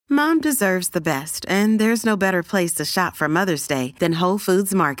Mom deserves the best, and there's no better place to shop for Mother's Day than Whole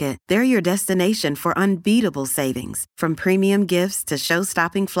Foods Market. They're your destination for unbeatable savings, from premium gifts to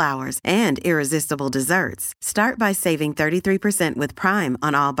show-stopping flowers and irresistible desserts. Start by saving 33% with Prime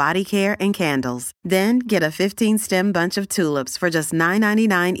on all body care and candles. Then get a 15-stem bunch of tulips for just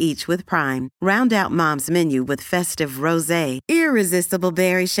 $9.99 each with Prime. Round out Mom's menu with festive rosé, irresistible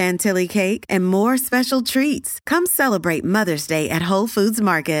berry chantilly cake, and more special treats. Come celebrate Mother's Day at Whole Foods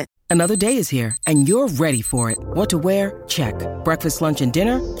Market. Another day is here, and you're ready for it. What to wear? Check. Breakfast, lunch, and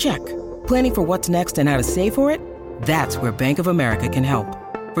dinner? Check. Planning for what's next and how to save for it? That's where Bank of America can help.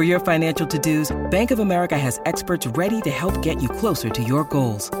 For your financial to-dos, Bank of America has experts ready to help get you closer to your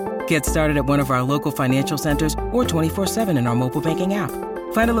goals. Get started at one of our local financial centers or 24/7 in our mobile banking app.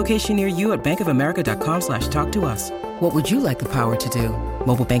 Find a location near you at bankofamerica.com/talktous. What would you like the power to do?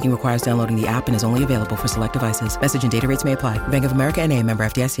 Mobile banking requires downloading the app and is only available for select devices. Message and data rates may apply. Bank of America NA, member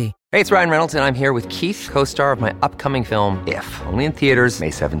FDIC. Hey, it's Ryan Reynolds, and I'm here with Keith, co-star of my upcoming film, If, only in theaters May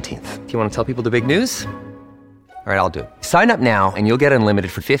 17th. Do you want to tell people the big news? All right, I'll do it. Sign up now and you'll get unlimited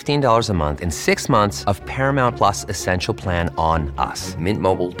for $15 a month and 6 months of Paramount Plus Essential Plan on us.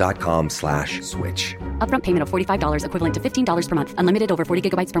 MintMobile.com/switch. Upfront payment of $45 equivalent to $15 per month. Unlimited over 40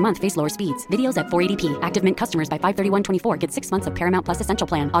 gigabytes per month. Face lower speeds. Videos at 480p. Active Mint customers by 531.24 get 6 months of Paramount Plus Essential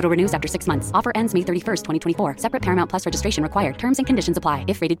Plan. Auto renews after 6 months. Offer ends May 31st, 2024. Separate Paramount Plus registration required. Terms and conditions apply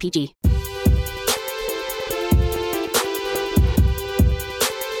if rated PG.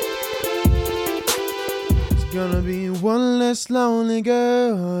 Gonna be one less lonely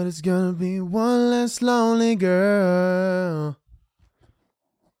girl. It's gonna be one less lonely girl.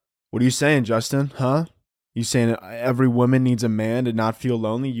 What are you saying, Justin? Huh? You saying every woman needs a man to not feel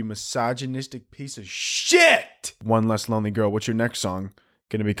lonely? You misogynistic piece of shit! One less lonely girl. What's your next song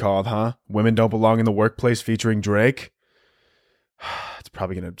gonna be called, huh? Women Don't Belong in the Workplace featuring Drake? It's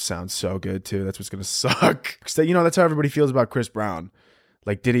probably gonna sound so good too. That's what's gonna suck. You know, that's how everybody feels about Chris Brown.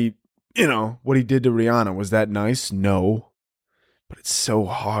 Like, did he... You know, what he did to Rihanna, was that nice? No. But it's so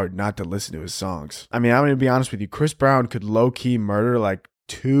hard not to listen to his songs. I mean, I'm going to be honest with you. Chris Brown could low-key murder like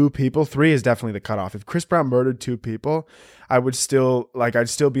 2 people. 3 is definitely the cutoff. If Chris Brown murdered 2 people, I'd still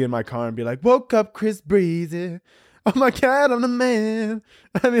be in my car and be like, woke up Chris Breezy. Oh my God, I'm the man.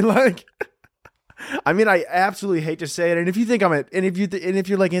 I absolutely hate to say it. And if you think if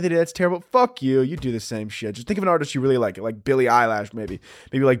you're like, Anthony, that's terrible, fuck you. You do the same shit. Just think of an artist you really like Billie Eilish, maybe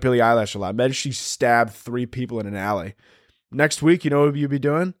like Billie Eilish a lot. Imagine she stabbed 3 people in an alley. Next week, you know what you'd be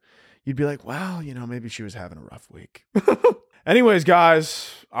doing? You'd be like, wow, you know, maybe she was having a rough week. Anyways,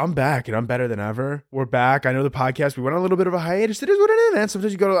 guys, I'm back and I'm better than ever. We're back. I know the podcast, we went on a little bit of a hiatus. It is what it is, man.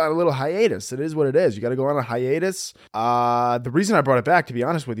 Sometimes you go on a little hiatus. It is what it is. You got to go on a hiatus. The reason I brought it back, to be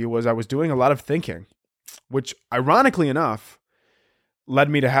honest with you, was I was doing a lot of thinking, which ironically enough led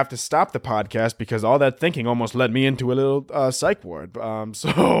me to have to stop the podcast because all that thinking almost led me into a little psych ward.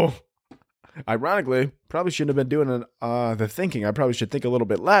 So ironically, probably shouldn't have been doing the thinking. I probably should think a little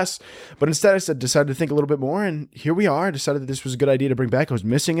bit less. But instead, I decided to think a little bit more. And here we are. I decided that this was a good idea to bring back. I was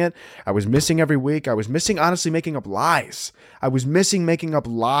missing it. I was missing every week. I was missing, honestly, making up lies. I was missing making up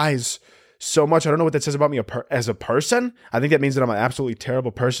lies so much. I don't know what that says about me as a person. I think that means that I'm an absolutely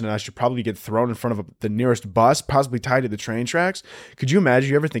terrible person and I should probably get thrown in front of the nearest bus, possibly tied to the train tracks. Could you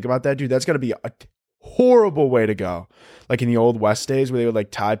imagine? You ever think about that, dude? That's got to be a horrible way to go. Like in the old West days where they would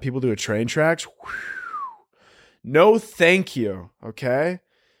like tie people to a train tracks. Whew. No, thank you. Okay.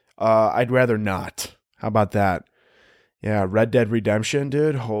 I'd rather not. How about that? Yeah. Red Dead Redemption,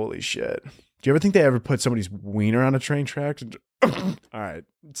 dude. Holy shit. Do you ever think they ever put somebody's wiener on a train track? All right.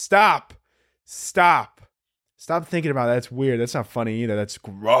 Stop thinking about that. That's weird. That's not funny either. That's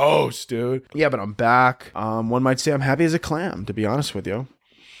gross, dude. Yeah, but I'm back. One might say I'm happy as a clam, to be honest with you.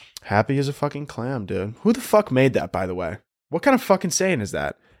 Happy as a fucking clam, dude. Who the fuck made that, by the way? What kind of fucking saying is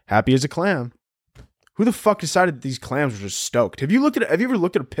that? Happy as a clam. Who the fuck decided that these clams were just stoked? Have you ever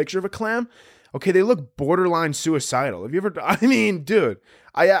looked at a picture of a clam? Okay, they look borderline suicidal. Have you ever? I mean, dude.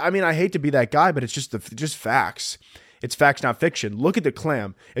 I mean, I hate to be that guy, but it's just facts. It's facts, not fiction. Look at the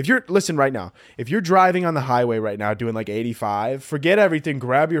clam. Listen right now. If you're driving on the highway right now doing like 85, forget everything.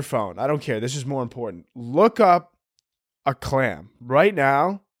 Grab your phone. I don't care. This is more important. Look up a clam right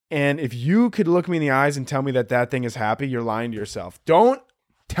now. And if you could look me in the eyes and tell me that that thing is happy, you're lying to yourself. Don't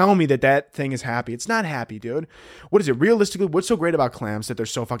tell me that that thing is happy. It's not happy, dude. What is it? Realistically, what's so great about clams that they're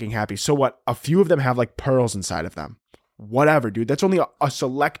so fucking happy? So what? A few of them have like pearls inside of them. Whatever, dude. That's only a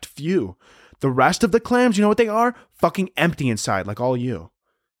select few. The rest of the clams, you know what they are? Fucking empty inside, like all you,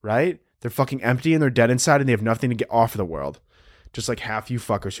 right? They're fucking empty and they're dead inside and they have nothing to get off of the world. Just like half you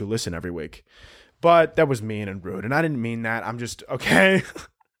fuckers who listen every week. But that was mean and rude. And I didn't mean that. I'm just, okay.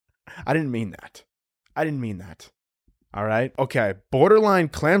 I didn't mean that. All right. Okay.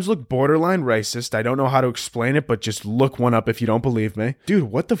 Clams look borderline racist. I don't know how to explain it, but just look one up if you don't believe me. Dude,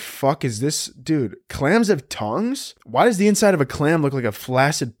 what the fuck is this? Dude, clams have tongues? Why does the inside of a clam look like a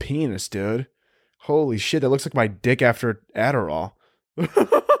flaccid penis, dude? Holy shit, that looks like my dick after Adderall.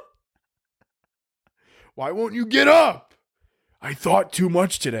 Why won't you get up? I thought too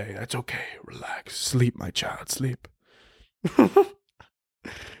much today. That's okay. Relax. Sleep, my child. Sleep.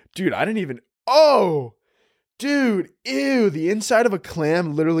 Dude, I didn't even... Oh! Dude, ew, the inside of a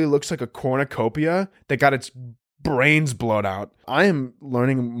clam literally looks like a cornucopia that got its brains blown out. I am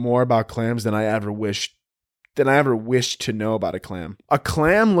learning more about clams than I ever wished to know about a clam. A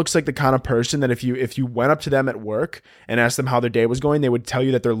clam looks like the kind of person that if you went up to them at work and asked them how their day was going, they would tell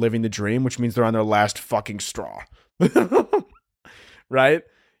you that they're living the dream, which means they're on their last fucking straw. Right?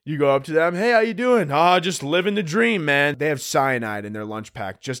 You go up to them, hey, how you doing? Just living the dream, man. They have cyanide in their lunch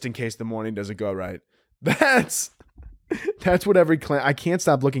pack just in case the morning doesn't go right. That's what every clam... I can't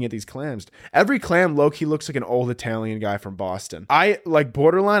stop looking at these clams. Every clam low-key looks like an old Italian guy from Boston. I feel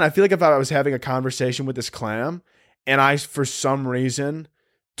like if I was having a conversation with this clam and I, for some reason,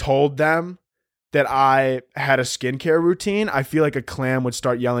 told them that I had a skincare routine, I feel like a clam would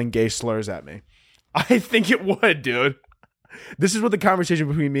start yelling gay slurs at me. I think it would, dude. This is what the conversation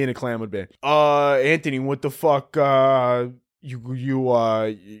between me and a clam would be. Anthony, what the fuck, You've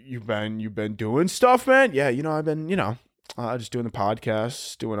been doing stuff, man? Yeah, I've been, just doing the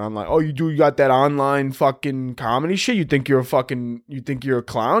podcast, doing online. Oh, you got that online fucking comedy shit? You think you're a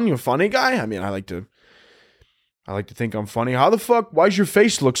clown? You're a funny guy? I mean, I like to think I'm funny. How the fuck? Why's your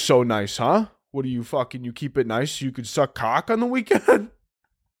face look so nice, huh? What do you keep it nice so you could suck cock on the weekend?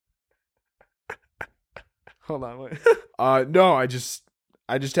 Hold on, wait. No, I just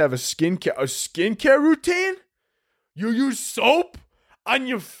have a skincare routine? You use soap on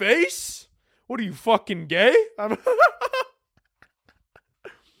your face? What are you, fucking gay?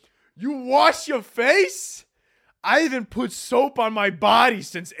 You wash your face? I haven't put soap on my body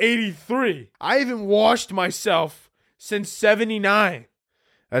since 83. I haven't washed myself since 79.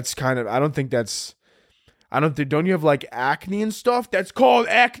 That's kind of, don't you have like acne and stuff? That's called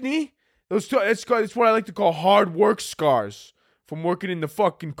acne? That's what I like to call hard work scars from working in the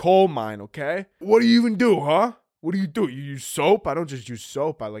fucking coal mine, okay? What do you even do, huh? What do? You use soap? I don't just use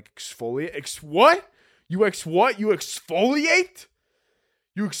soap. I exfoliate. What? You what? You exfoliate?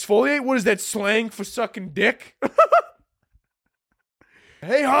 You exfoliate? What is that slang for sucking dick?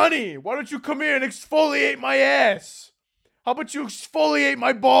 Hey, honey, why don't you come here and exfoliate my ass? How about you exfoliate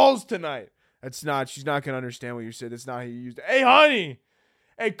my balls tonight? She's not going to understand what you said. That's not how you used it. Hey, honey.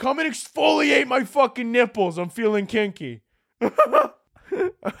 Hey, come and exfoliate my fucking nipples. I'm feeling kinky.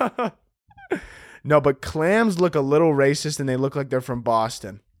 No, but clams look a little racist and they look like they're from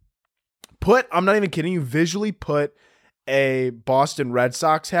Boston. I'm not even kidding you, visually put a Boston Red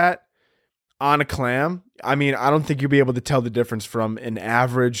Sox hat on a clam. I mean, I don't think you'll be able to tell the difference from an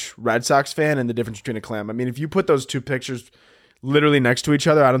average Red Sox fan and the difference between a clam. I mean, if you put those two pictures literally next to each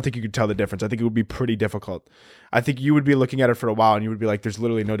other, I don't think you could tell the difference. I think it would be pretty difficult. I think you would be looking at it for a while and you would be like, there's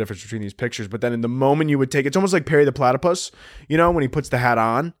literally no difference between these pictures. But then in the moment you would take, it's almost like Perry the Platypus, when he puts the hat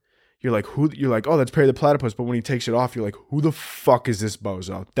on. You're like, oh, that's Perry the Platypus. But when he takes it off, you're like, who the fuck is this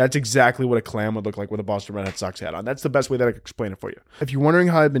bozo? That's exactly what a clam would look like with a Boston Red Sox hat on. That's the best way that I can explain it for you. If you're wondering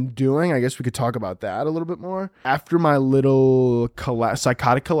how I've been doing, I guess we could talk about that a little bit more. After my little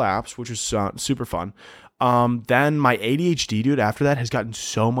psychotic collapse, which was super fun, then my ADHD, dude, after that has gotten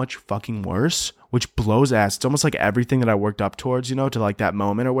so much fucking worse, which blows ass. It's almost like everything that I worked up towards, to like that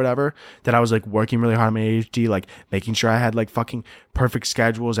moment or whatever, that I was like working really hard on my ADHD, like making sure I had like fucking perfect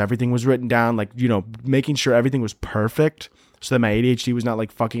schedules. Everything was written down, like, making sure everything was perfect so that my ADHD was not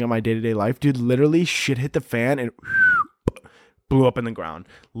like fucking up my day-to-day life. Dude, literally shit hit the fan and blew up in the ground.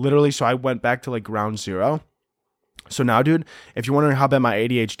 Literally. So I went back to like ground zero. So now, dude, if you're wondering how bad my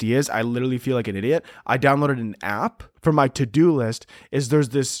ADHD is, I literally feel like an idiot. I downloaded an app for my to-do list. There's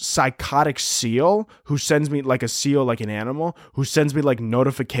this psychotic seal who sends me, like a seal, like an animal, who sends me like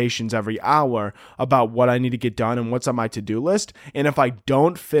notifications every hour about what I need to get done and what's on my to-do list. And if I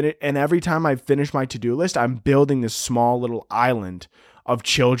don't fit it, and every time I finish my to-do list, I'm building this small little island of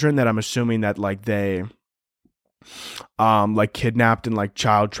children that I'm assuming that like they... like kidnapped and like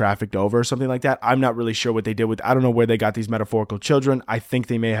child trafficked over or something like that. I'm not really sure what they did with, I don't know where they got these metaphorical children. I think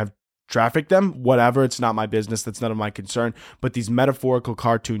they may have trafficked them, whatever. It's not my business. That's none of my concern. But these metaphorical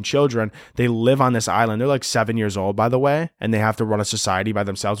cartoon children, they live on this island. They're like 7 years old, by the way, and they have to run a society by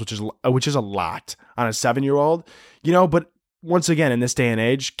themselves, which is a lot on a 7-year-old, but once again, in this day and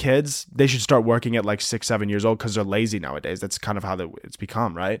age, kids, they should start working at like 6, 7 years old because they're lazy nowadays. That's kind of how it's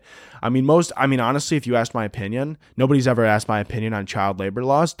become, right? I mean, honestly, if you asked my opinion, nobody's ever asked my opinion on child labor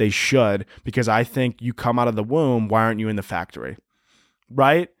laws. They should, because I think you come out of the womb, why aren't you in the factory,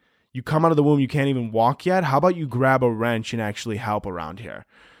 right? You come out of the womb, you can't even walk yet. How about you grab a wrench and actually help around here?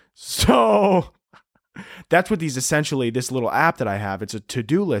 So that's what this little app that I have, it's a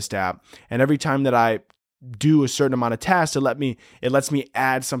to-do list app. And every time that I do a certain amount of tasks, it lets me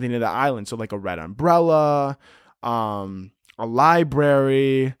add something to the island. So like a red umbrella, a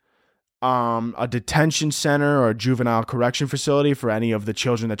library, a detention center or a juvenile correction facility for any of the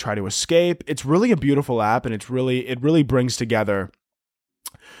children that try to escape. It's really a beautiful app, and it really brings together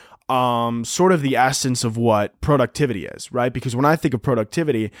sort of the essence of what productivity is, right? Because when I think of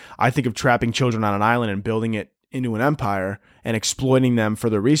productivity, I think of trapping children on an island and building it into an empire and exploiting them for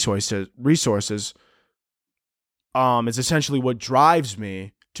their resources. It's essentially what drives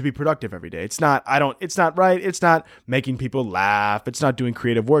me to be productive every day. It's not making people laugh. It's not doing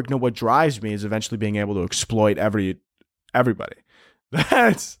creative work. No, what drives me is eventually being able to exploit everybody.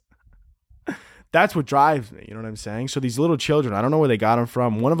 That's what drives me. You know what I'm saying? So these little children, I don't know where they got them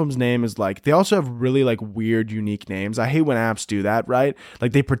from. One of them's name is like, they also have really like weird, unique names. I hate when apps do that, right?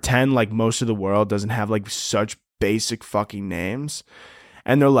 Like they pretend like most of the world doesn't have like such basic fucking names.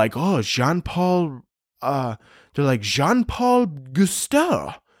 And they're like, oh, Jean-Paul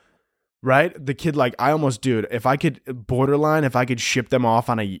Gusteau, right? The kid, like, I almost, dude, if I could ship them off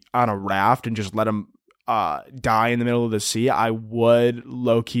on a raft and just let them die in the middle of the sea, I would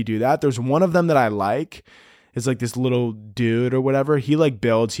low-key do that. There's one of them that I like. It's like this little dude or whatever. He like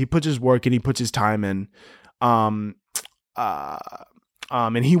builds, he puts his work in, he puts his time in. And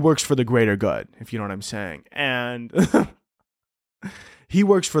he works for the greater good, if you know what I'm saying. And he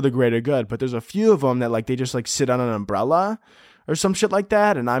works for the greater good, but there's a few of them that like they just like sit on an umbrella or some shit like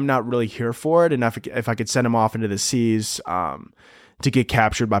that, and I'm not really here for it. And if I could send him off into the seas to get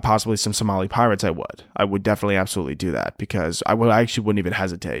captured by possibly some Somali pirates, I would definitely absolutely do that, because I actually wouldn't even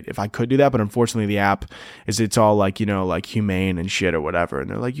hesitate if I could do that. But unfortunately, the app it's all like, you know, like humane and shit or whatever, and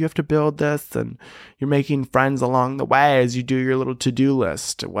they're like, you have to build this and you're making friends along the way as you do your little to-do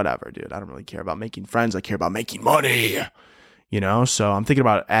list or whatever. Dude, I don't really care about making friends. I care about making money. You know, so I'm thinking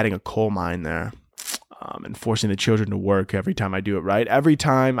about adding a coal mine there, and forcing the children to work every time I do it, right? Every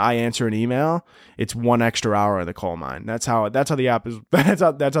time I answer an email, it's 1 extra hour in the coal mine. That's how the app is. That's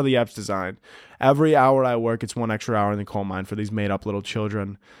how the app's designed. Every hour I work, it's 1 extra hour in the coal mine for these made up little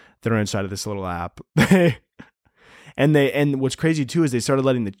children that are inside of this little app. And what's crazy too is they started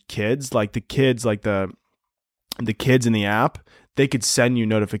letting the kids in the app, they could send you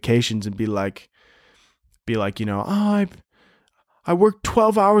notifications and be like, you know, oh, I worked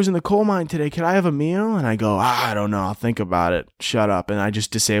 12 hours in the coal mine today. Can I have a meal? And I go, I don't know. I'll think about it. Shut up. And I just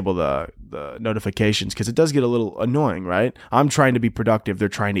disable the notifications, because it does get a little annoying, right? I'm trying to be productive. They're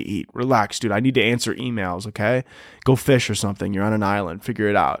trying to eat. Relax, dude. I need to answer emails, okay? Go fish or something. You're on an island. Figure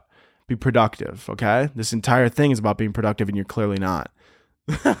it out. Be productive, okay? This entire thing is about being productive, and you're clearly not.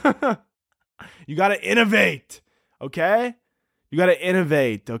 You got to innovate, okay? You got to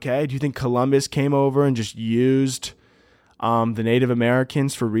innovate, okay? Do you think Columbus came over and just used the Native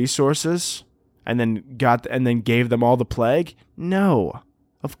Americans for resources and then gave them all the plague? No,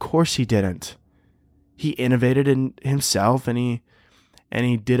 of course he didn't. He innovated in himself, and he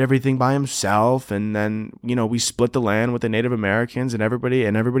did everything by himself. And then, you know, we split the land with the Native Americans, and everybody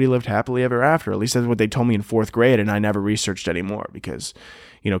lived happily ever after. At least that's what they told me in 4th grade. And I never researched anymore because,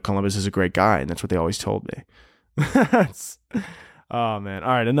 you know, Columbus is a great guy, and that's what they always told me. Oh, man.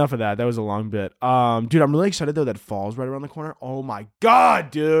 All right, enough of that. That was a long bit. Dude, I'm really excited, though, that fall's right around the corner. Oh, my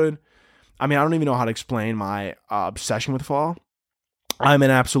God, dude. I mean, I don't even know how to explain my obsession with fall. I'm an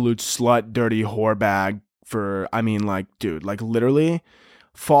absolute slut, dirty whore bag dude, like literally,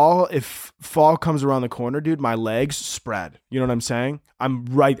 if fall comes around the corner, dude, my legs spread. You know what I'm saying? I'm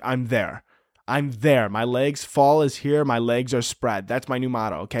there. My legs, fall is here. My legs are spread. That's my new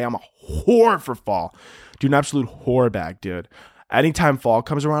motto, okay? I'm a whore for fall. Dude, an absolute whore bag, dude. Anytime fall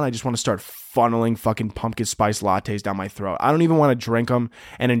comes around, I just want to start funneling fucking pumpkin spice lattes down my throat. I don't even want to drink them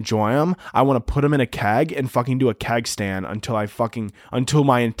and enjoy them. I want to put them in a keg and fucking do a keg stand until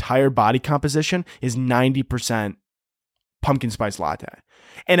my entire body composition is 90% pumpkin spice latte.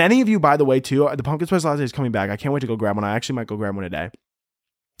 And any of you, by the way, too, the pumpkin spice latte is coming back. I can't wait to go grab one. I actually might go grab one today.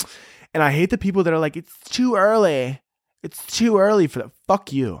 And I hate the people that are like, it's too early. It's too early for that.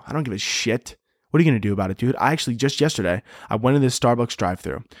 Fuck you. I don't give a shit. What are you going to do about it, dude? I actually, just yesterday, I went to this Starbucks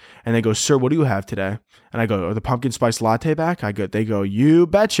drive-thru, and they go, sir, what do you have today? And I go, are the pumpkin spice latte back? They go, you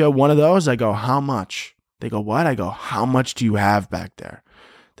betcha, one of those. I go, how much? They go, what? I go, how much do you have back there?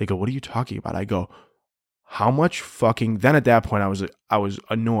 They go, what are you talking about? I go, how much fucking... Then at that point, I was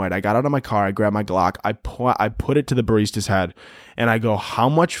annoyed. I got out of my car. I grabbed my Glock. I put it to the barista's head. And I go, how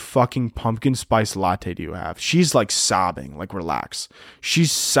much fucking pumpkin spice latte do you have? She's like sobbing. Like, relax.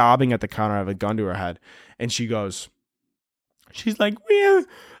 She's sobbing at the counter. I have a gun to her head. And she goes... She's like,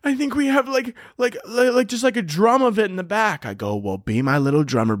 I think we have like just like a drum of it in the back. I go, well, be my little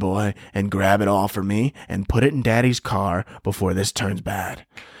drummer boy and grab it all for me and put it in daddy's car before this turns bad.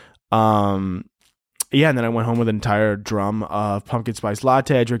 Yeah, and then I went home with an entire drum of pumpkin spice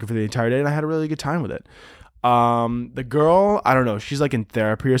latte. I drank it for the entire day and I had a really good time with it. The girl, I don't know, she's like in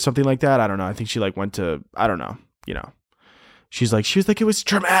therapy or something like that. I don't know. I think she like went to, I don't know, you know. She was like, it was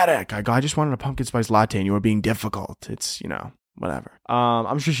traumatic. I go, I just wanted a pumpkin spice latte and you were being difficult. It's, you know. Whatever.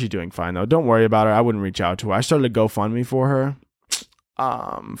 I'm sure she's doing fine though. Don't worry about her. I wouldn't reach out to her. I started a GoFundMe for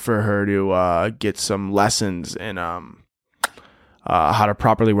her to get some lessons in how to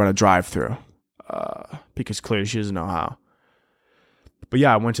properly run a drive-through because clearly she doesn't know how. But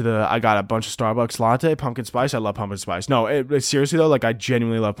yeah, I got a bunch of Starbucks latte, pumpkin spice. I love pumpkin spice. No, seriously though, like I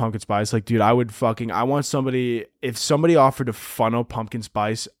genuinely love pumpkin spice. Like, dude, I want somebody, if somebody offered to funnel pumpkin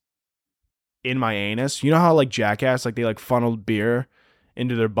spice in my anus, you know how like Jackass, like they like funneled beer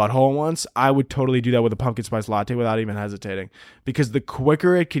into their butthole once? I would totally do that with a pumpkin spice latte without even hesitating, because the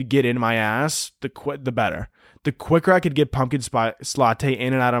quicker it could get in my ass, the better. The quicker I could get pumpkin spice latte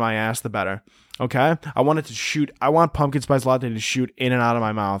in and out of my ass, the better. Okay? I want pumpkin spice latte to shoot in and out of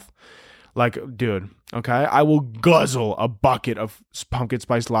my mouth. Like, dude, okay? I will guzzle a bucket of pumpkin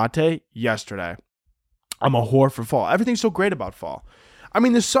spice latte yesterday. I'm a whore for fall. Everything's so great about fall. I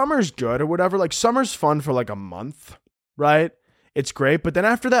mean, the summer's good or whatever. Like, summer's fun for like a month, right? It's great. But then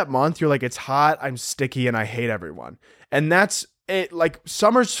after that month, you're like, it's hot, I'm sticky, and I hate everyone. And that's it. Like,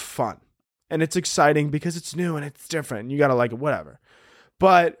 summer's fun. And it's exciting because it's new and it's different. And you got to like it, whatever.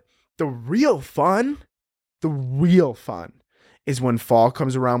 But the real fun is when fall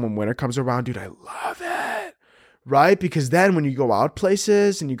comes around, when winter comes around. Dude, I love it. Right? Because then when you go out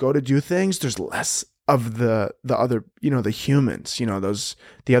places and you go to do things, there's less of the other, you know, the humans, you know,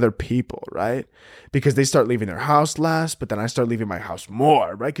 the other people, right? Because they start leaving their house less, but then I start leaving my house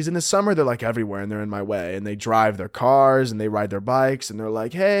more, right? Because in the summer, they're like everywhere and they're in my way, and they drive their cars and they ride their bikes and they're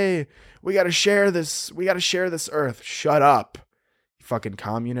like, hey, we got to share this earth. Shut up, you fucking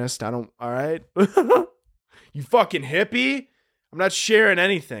communist. All right? You fucking hippie. I'm not sharing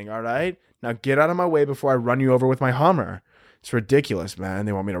anything, all right? Now get out of my way before I run you over with my Hummer. It's ridiculous, man.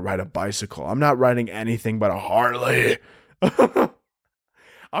 They want me to ride a bicycle. I'm not riding anything but a Harley.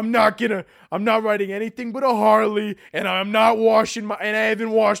 I'm not riding anything but a Harley, and I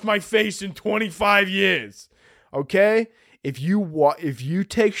haven't washed my face in 25 years. Okay? If you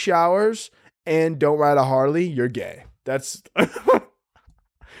take showers and don't ride a Harley, you're gay. That's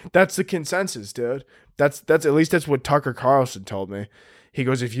that's the consensus, dude. That's at least that's what Tucker Carlson told me. He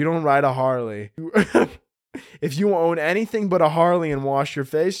goes, if you don't ride a Harley, if you own anything but a Harley and wash your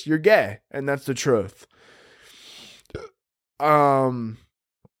face, you're gay. And that's the truth.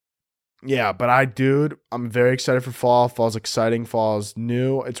 Yeah, but I'm very excited for fall. Fall's exciting. Fall's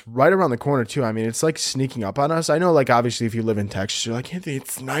new. It's right around the corner too. I mean, it's like sneaking up on us. I know, like, obviously if you live in Texas, you're like, Anthony,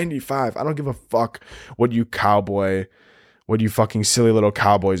 it's 95. I don't give a fuck what you fucking silly little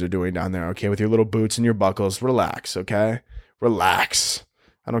cowboys are doing down there, okay? With your little boots and your buckles. Relax, okay? Relax.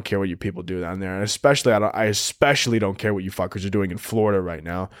 I don't care what you people do down there. And I especially don't care what you fuckers are doing in Florida right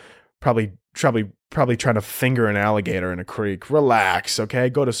now. Probably trying to finger an alligator in a creek. Relax,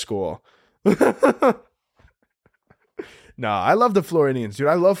 okay? Go to school. No, I love the Floridians, dude.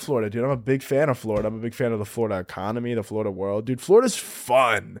 I love Florida, dude. I'm a big fan of Florida. I'm a big fan of the Florida economy, the Florida world. Dude, Florida's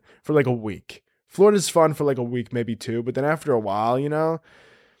fun for like a week. Florida's fun for like a week, maybe two. But then after a while, you're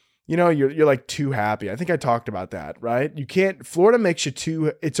like too happy. I think I talked about that, right? Florida makes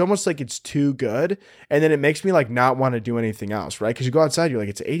you it's almost like it's too good. And then it makes me like not want to do anything else, right? Because you go outside, you're like,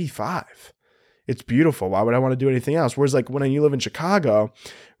 it's 85. It's beautiful. Why would I want to do anything else? Whereas like when you live in Chicago,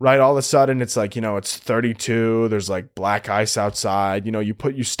 right? All of a sudden it's like, it's 32. There's like black ice outside.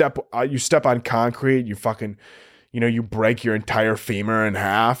 You step on concrete, you fucking, you break your entire femur in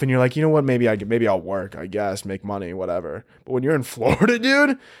half and you're like, you know what? Maybe I'll work, I guess, make money, whatever. But when you're in Florida,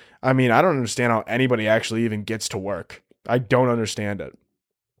 dude, I mean, I don't understand how anybody actually even gets to work. I don't understand it.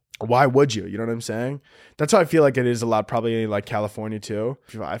 Why would you? You know what I'm saying? That's how I feel like it is a lot, probably like California too.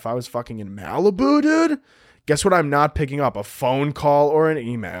 If I was fucking in Malibu, dude, guess what? I'm not picking up a phone call or an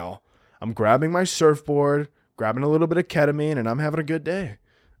email. I'm grabbing my surfboard, grabbing a little bit of ketamine, and I'm having a good day.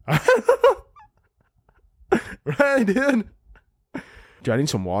 Right, dude? Dude, I need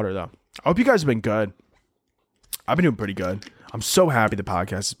some water though. I hope you guys have been good. I've been doing pretty good. I'm so happy the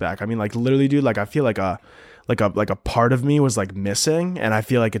podcast is back. I mean, like literally, dude, like I feel like a part of me was like missing, and I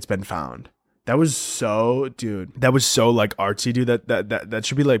feel like it's been found. That was so like artsy, dude. That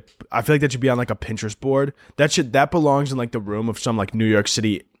should be like, I feel like that should be on like a Pinterest board. That belongs in like the room of some like New York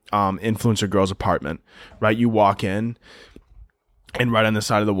City influencer girl's apartment, right? You walk in, and right on the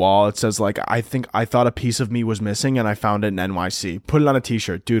side of the wall it says like, I thought a piece of me was missing and I found it in NYC. Put it on a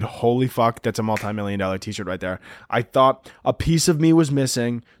t-shirt, dude. Holy fuck, that's a multi-million-dollar t-shirt right there. I thought a piece of me was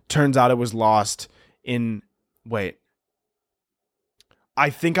missing. Turns out it was lost in I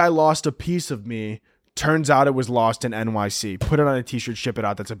think I lost a piece of me. Turns out it was lost in NYC. Put it on a t-shirt, ship it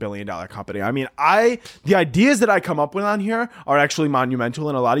out. That's $1 billion company. I mean, the ideas that I come up with on here are actually monumental,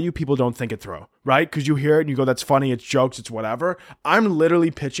 and a lot of you people don't think it through, right? Because you hear it and you go, that's funny, it's jokes, it's whatever. I'm literally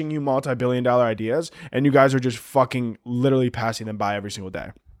pitching you multi-billion dollar ideas, and you guys are just fucking literally passing them by every single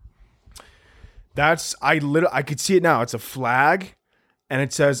day. I could see it now. It's a flag, and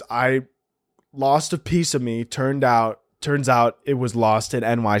it says, I lost a piece of me. Turns out it was lost in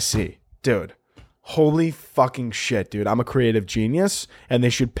NYC. Dude. Holy fucking shit, dude. I'm a creative genius, and they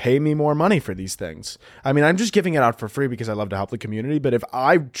should pay me more money for these things. I mean, I'm just giving it out for free because I love to help the community, but if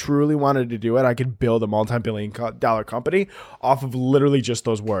I truly wanted to do it, I could build a multi-billion dollar company off of literally just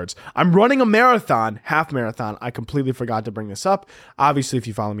those words. I'm running a marathon, half marathon. I completely forgot to bring this up. Obviously, if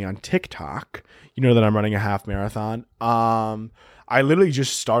you follow me on TikTok, you know that I'm running a half marathon. I literally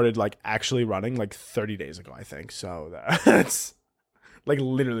just started like actually running like 30 days ago, I think. So that's like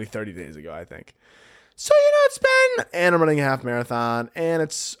literally 30 days ago, I think. So, it's been, and I'm running a half marathon, and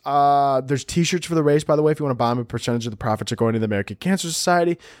it's, there's t-shirts for the race, by the way. If you want to buy them, a percentage of the profits are going to the American Cancer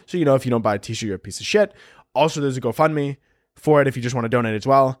Society. So, if you don't buy a t-shirt, you're a piece of shit. Also, there's a GoFundMe for it if you just want to donate as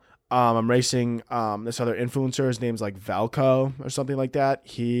well. I'm racing this other influencer. His name's like Valco or something like that.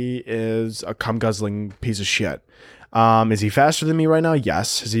 He is a cum-guzzling piece of shit. Is he faster than me right now?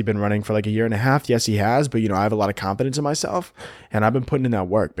 Yes. Has he been running for like 1.5 years? Yes, he has. But, I have a lot of confidence in myself, and I've been putting in that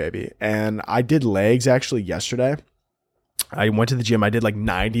work, baby. And I did legs actually yesterday. I went to the gym. I did like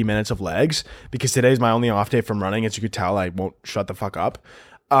 90 minutes of legs because today's my only off day from running. As you could tell, I won't shut the fuck up.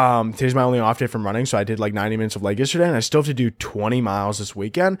 Today's my only off day from running, so I did like 90 minutes of leg yesterday, and I still have to do 20 miles this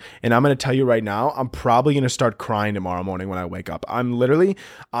weekend. And I'm going to tell you right now, I'm probably going to start crying tomorrow morning when I wake up. I'm literally,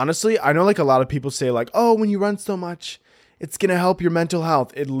 honestly, I know like a lot of people say like, oh, when you run so much, it's going to help your mental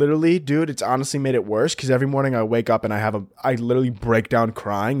health. It literally, dude, it's honestly made it worse because every morning I wake up and I literally break down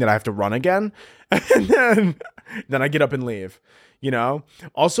crying that I have to run again. And then I get up and leave,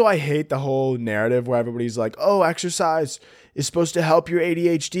 Also, I hate the whole narrative where everybody's like, oh, exercise is supposed to help your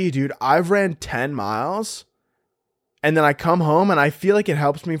ADHD, dude. I've ran 10 miles and then I come home and I feel like it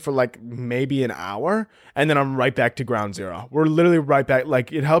helps me for like maybe an hour, and then I'm right back to ground zero. We're literally right back.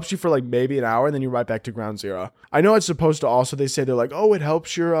 Like it helps you for like maybe an hour and then you're right back to ground zero. I know it's supposed to also, they're like, oh, it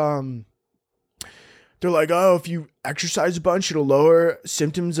helps your, they're like, oh, if you exercise a bunch, it'll lower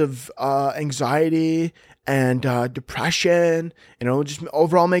symptoms of anxiety and depression, and it'll just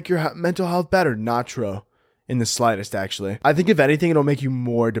overall make your mental health better. Not true in the slightest, actually. I think if anything, it'll make you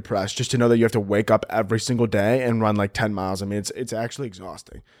more depressed just to know that you have to wake up every single day and run like 10 miles. I mean, it's actually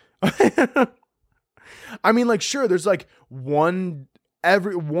exhausting. I mean, like, sure, there's like one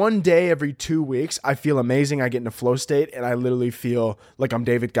day every 2 weeks, I feel amazing. I get in a flow state and I literally feel like I'm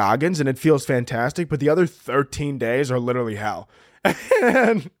David Goggins, and it feels fantastic. But the other 13 days are literally hell.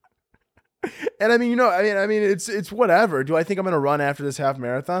 And I mean, it's whatever. Do I think I'm going to run after this half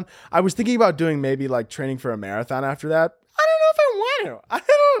marathon? I was thinking about doing maybe like training for a marathon after that. I don't know if I want to. I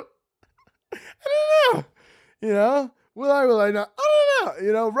don't know. Will I not? I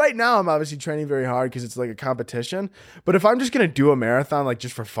don't know. Right now I'm obviously training very hard because it's like a competition. But if I'm just going to do a marathon like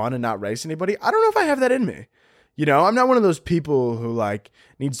just for fun and not race anybody, I don't know if I have that in me. I'm not one of those people who like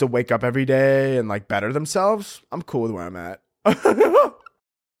needs to wake up every day and like better themselves. I'm cool with where I'm at.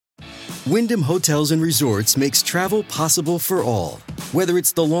 Wyndham Hotels & Resorts makes travel possible for all. Whether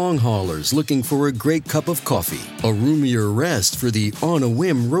it's the long haulers looking for a great cup of coffee, a roomier rest for the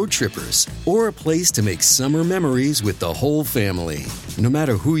on-a-whim road trippers, or a place to make summer memories with the whole family. No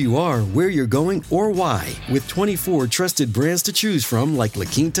matter who you are, where you're going, or why, with 24 trusted brands to choose from like La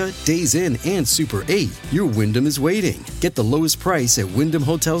Quinta, Days Inn, and Super 8, your Wyndham is waiting. Get the lowest price at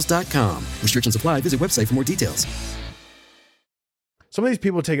WyndhamHotels.com. Restrictions apply. Visit website for more details. Some of these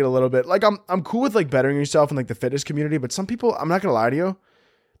people take it a little bit, like I'm cool with like bettering yourself in like the fitness community, but some people, I'm not gonna lie to you,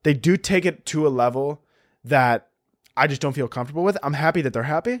 they do take it to a level that I just don't feel comfortable with. I'm happy that they're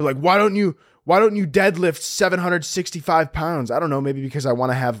happy. They're like, why don't you deadlift 765 pounds? I don't know, maybe because I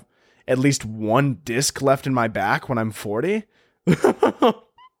want to have at least one disc left in my back when I'm 40.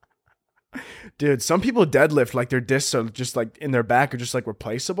 Dude, some people deadlift like their discs are just like in their back are just like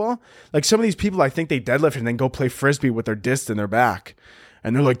replaceable. Like some of these people, I think they deadlift and then go play frisbee with their discs in their back.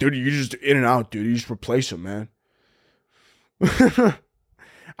 And they're like, dude, you just in and out, dude. You just replace them, man. I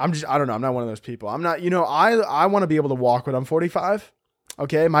don't know. I'm not one of those people. I'm not, I want to be able to walk when I'm 45.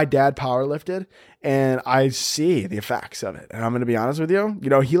 Okay. My dad power lifted and I see the effects of it. And I'm going to be honest with you.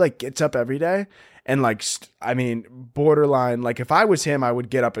 He like gets up every day and like, borderline, like if I was him, I would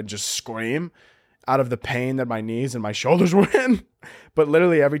get up and just scream out of the pain that my knees and my shoulders were in. But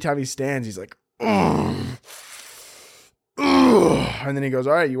literally every time he stands, he's like, ugh. And then he goes,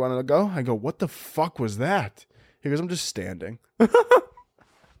 all right, you want to go? I go, what the fuck was that? He goes, I'm just standing.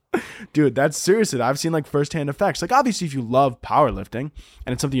 Dude, that's seriously, I've seen like firsthand effects. Like obviously if you love powerlifting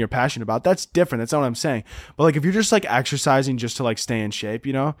and it's something you're passionate about, that's different. That's not what I'm saying. But like if you're just like exercising just to like stay in shape,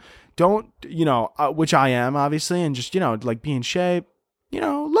 don't, which I am obviously, and just, like be in shape,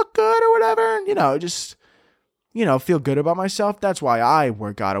 look good or whatever, just, feel good about myself. That's why I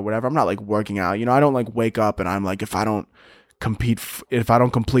work out or whatever. I'm not like working out, I don't like wake up and I'm like, if I don't complete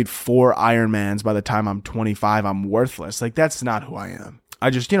 4 Ironmans by the time I'm 25, I'm worthless. Like that's not who I am. I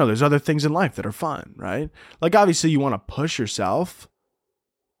just, there's other things in life that are fun, right? Like obviously you want to push yourself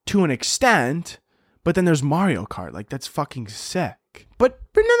to an extent, but then there's Mario Kart. Like that's fucking sick. But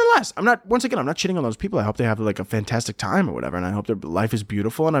nonetheless, I'm not shitting on those people. I hope they have like a fantastic time or whatever. And I hope their life is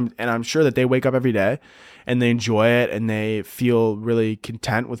beautiful. And I'm sure that they wake up every day and they enjoy it and they feel really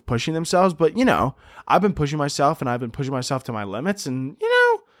content with pushing themselves. But I've been pushing myself and I've been pushing myself to my limits. And do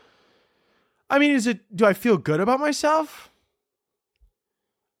I feel good about myself?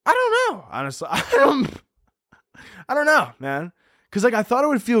 I don't know. Honestly, I don't know, man. Cause like I thought it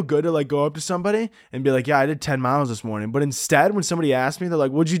would feel good to like go up to somebody and be like, yeah, I did 10 miles this morning. But instead, when somebody asked me, they're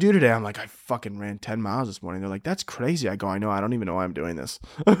like, what'd you do today? I'm like, I fucking ran 10 miles this morning. They're like, that's crazy. I go, I know. I don't even know why I'm doing this.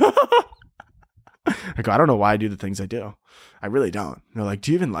 I go, I don't know why I do the things I do. I really don't. And they're like,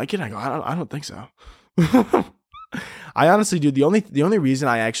 do you even like it? I go, I don't think so. I honestly do. The only reason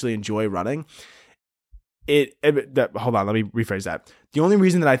I actually enjoy running hold on, let me rephrase that. The only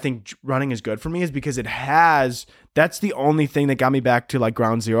reason that I think running is good for me is because that's the only thing that got me back to like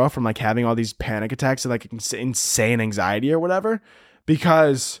ground zero from like having all these panic attacks and like insane anxiety or whatever,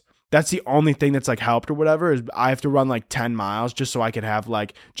 because that's the only thing that's like helped or whatever is I have to run like 10 miles just so I could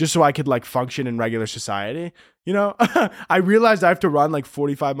function in regular society. I realized I have to run like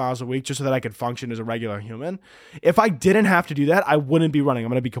 45 miles a week just so that I could function as a regular human. If I didn't have to do that, I wouldn't be running. I'm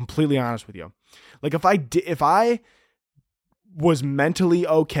going to be completely honest with you. Like if I was mentally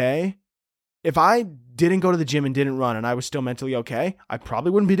okay, if I didn't go to the gym and didn't run and I was still mentally okay, I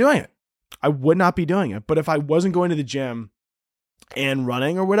probably wouldn't be doing it. I would not be doing it. But if I wasn't going to the gym and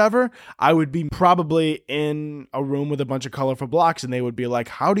running or whatever, I would be probably in a room with a bunch of colorful blocks and they would be like,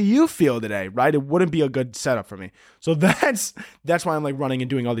 how do you feel today? Right? It wouldn't be a good setup for me. So that's why I'm like running and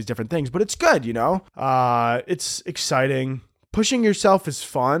doing all these different things, but it's good, it's exciting. Pushing yourself is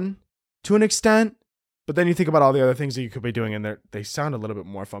fun to an extent, but then you think about all the other things that you could be doing and they sound a little bit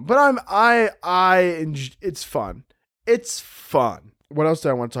more fun, but it's fun. It's fun. What else do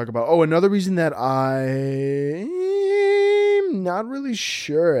I want to talk about? Oh, another reason that not really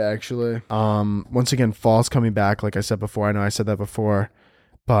sure actually. Once again, fall's coming back. Like I said before, I know I said that before,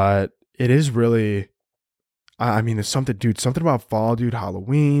 but it is really, there's something about fall, dude.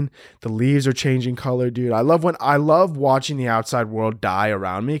 Halloween, the leaves are changing color, dude. I love watching the outside world die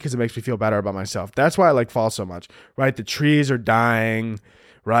around me because it makes me feel better about myself. That's why I like fall so much, right? The trees are dying,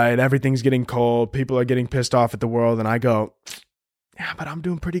 right? Everything's getting cold. People are getting pissed off at the world. And I go, yeah, but I'm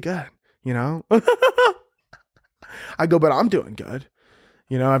doing pretty good, I go, but I'm doing good.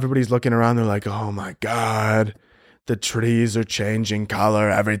 Everybody's looking around. They're like, oh my God, the trees are changing color.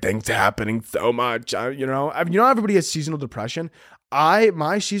 Everything's happening so much. Everybody has seasonal depression.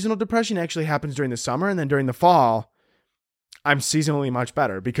 My seasonal depression actually happens during the summer. And then during the fall, I'm seasonally much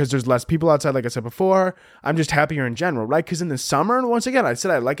better because there's less people outside. Like I said before, I'm just happier in general, right? Because in the summer, and once again, I said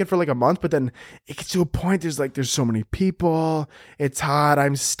I like it for like a month, but then it gets to a point, there's so many people, it's hot,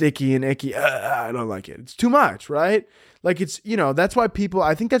 I'm sticky and icky, I don't like it. It's too much, right? Like it's, that's why people,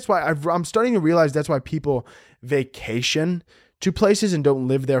 I think that's why I'm starting to realize that's why people vacation to places and don't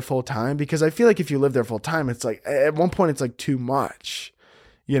live there full time, because I feel like if you live there full time, it's like, at one point it's like too much,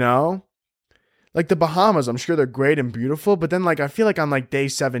 Like the Bahamas, I'm sure they're great and beautiful, but then like I feel like on like day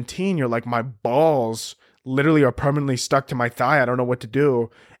 17, you're like my balls literally are permanently stuck to my thigh. I don't know what to do,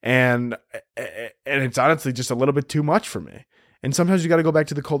 and it's honestly just a little bit too much for me. And sometimes you got to go back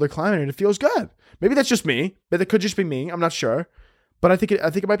to the colder climate, and it feels good. Maybe that's just me, but it could just be me. I'm not sure, But I think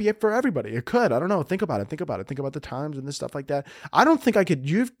it might be for everybody. It could. I don't know. Think about it. Think about the times and this stuff like that. I don't think I could. Do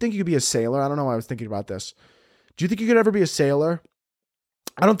you think you could be a sailor? I don't know why I was thinking about this. Do you think you could ever be a sailor?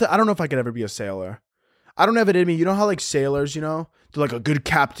 I don't know if I could ever be a sailor. I don't have it in me. You know how like sailors, you know, they're like a good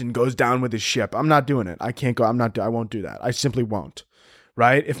captain goes down with his ship. I'm not doing it. I can't go. I won't do that. I simply won't.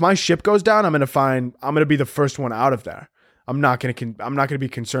 Right? If my ship goes down, I'm going to be the first one out of there. I'm not going to be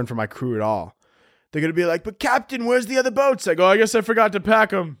concerned for my crew at all. They're going to be like, but Captain, where's the other boats? I go, I guess I forgot to pack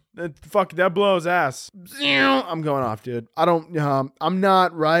them. That blows ass. I'm going off, dude. I'm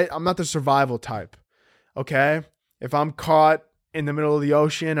not the survival type. Okay? If I'm caught in the middle of the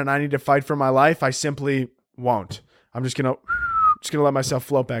ocean and I need to fight for my life, I simply won't. I'm just going to let myself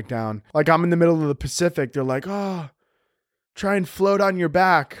float back down. Like I'm in the middle of the Pacific. They're like, oh, try and float on your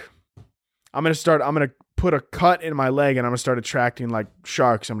back. I'm going to put a cut in my leg and I'm going to start attracting like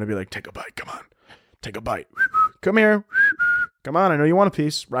sharks. I'm going to be like, take a bite. Come on. Take a bite. Come here. Come on. I know you want a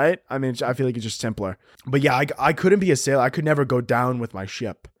piece, right? I mean, I feel like it's just simpler. But yeah, I couldn't be a sailor. I could never go down with my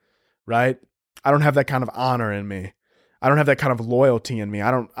ship, right? I don't have that kind of honor in me. I don't have that kind of loyalty in me.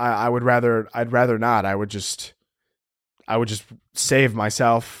 I'd rather not. I would just save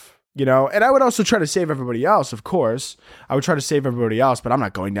myself, you know, and I would also try to save everybody else. Of course, I would try to save everybody else, but I'm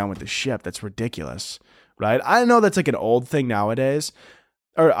not going down with the ship. That's ridiculous, right? I know that's like an old thing nowadays.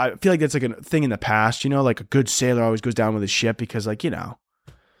 Or I feel like that's like a thing in the past, you know, like a good sailor always goes down with a ship because like, you know,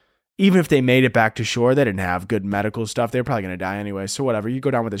 even if they made it back to shore, they didn't have good medical stuff. They're probably going to die anyway. So whatever, you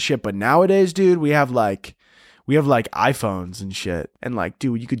go down with a ship. But nowadays, dude, we have like iPhones and shit. And like,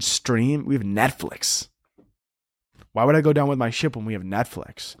 dude, you could stream. We have Netflix. Why would I go down with my ship when we have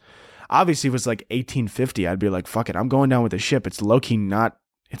Netflix? Obviously, if it was like 1850, I'd be like, fuck it, I'm going down with a ship. It's low-key not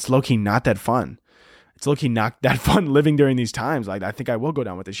that fun. It's low-key not that fun living during these times. Like, I think I will go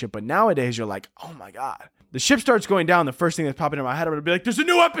down with the ship. But nowadays, you're like, oh my God. The ship starts going down. The first thing that's popping in my head, I'm going to be like, there's a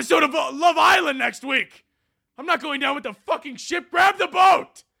new episode of Love Island next week. I'm not going down with the fucking ship. Grab the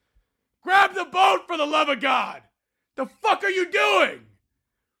boat. Grab the boat for the love of God. The fuck are you doing?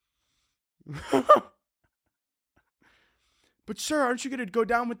 But sir, aren't you going to go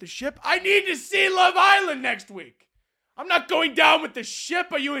down with the ship? I need to see Love Island next week. I'm not going down with the ship.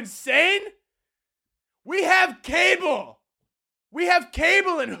 Are you insane? We have cable. We have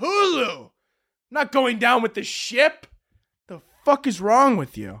cable and Hulu. I'm not going down with the ship. The fuck is wrong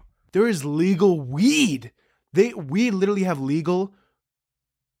with you? There is legal weed. We literally have legal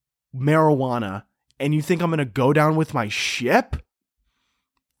marijuana. And you think I'm going to go down with my ship?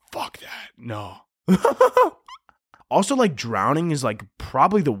 Fuck that. No. Also, like, drowning is, like,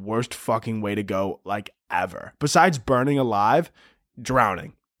 probably the worst fucking way to go, like, ever. Besides burning alive,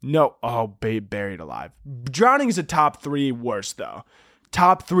 drowning. No. Oh, buried alive. Drowning is a top 3 worst, though.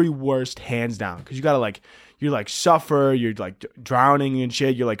 Top 3 worst, hands down. Because you gotta, like, you're, like, suffer. You're, like, drowning and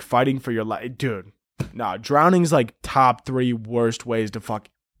shit. You're, like, fighting for your life. Dude. Nah, drowning's, like, top 3 worst ways to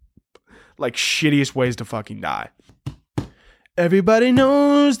like, shittiest ways to fucking die. Everybody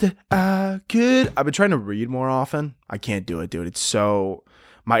knows that I've been trying to read more often. I can't do it, dude. It's so...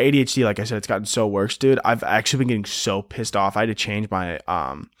 My ADHD, like I said, it's gotten so worse, dude. I've actually been getting so pissed off. I had to change my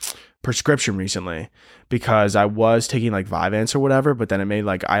prescription recently because I was taking, like, Vyvanse or whatever, but then it made,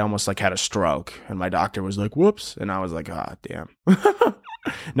 like, I almost, like, had a stroke. And my doctor was like, whoops. And I was like, ah, damn.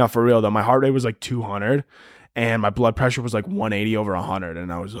 No, for real, though. My heart rate was, like, 200. And my blood pressure was, like, 180 over 100.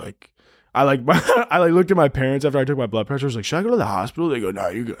 And I was like... I looked at my parents after I took my blood pressure. I was like, should I go to the hospital? They go, no,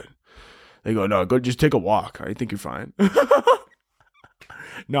 you're good. They go, no, go just take a walk. I think you're fine.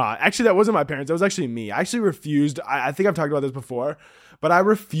 No, actually, that wasn't my parents. That was actually me. I actually refused. I think I've talked about this before, but I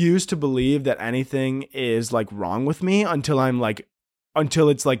refuse to believe that anything is like wrong with me until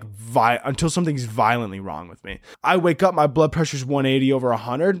something's violently wrong with me. I wake up, my blood pressure's 180 over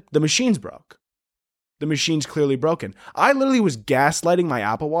 100. The machine's broke. The machine's clearly broken. I literally was gaslighting my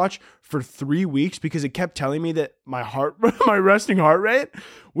Apple Watch for 3 weeks because it kept telling me that my resting heart rate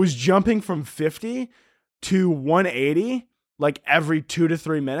was jumping from 50 to 180 like every 2 to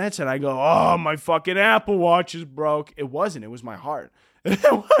 3 minutes. And I go, oh, my fucking Apple Watch is broke. It wasn't. It was my heart. It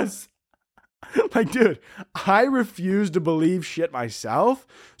was. Like, dude, I refuse to believe shit myself.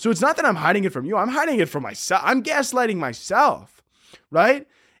 So it's not that I'm hiding it from you. I'm hiding it from myself. I'm gaslighting myself, right?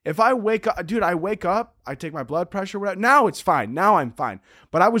 If I wake up, dude, I take my blood pressure. Now it's fine. Now I'm fine.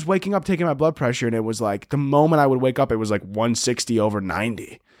 But I was waking up taking my blood pressure and it was like the moment I would wake up, it was like 160 over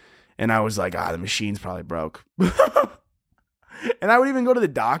 90. And I was like, the machine's probably broke. And I would even go to the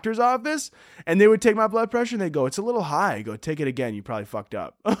doctor's office and they would take my blood pressure and they go, it's a little high. I go, take it again. You probably fucked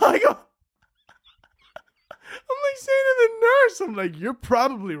up. I'm like saying to the nurse, I'm like, you're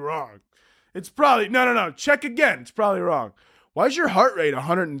probably wrong. It's probably, no. Check again. It's probably wrong. Why is your heart rate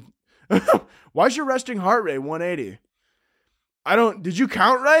 100? Why is your resting heart rate 180? Did you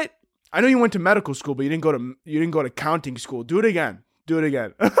count right? I know you went to medical school, but you didn't go to counting school. Do it again.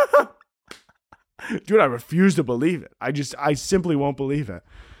 Dude, I refuse to believe it. I simply won't believe it.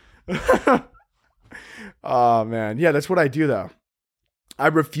 Oh man. Yeah, that's what I do though. I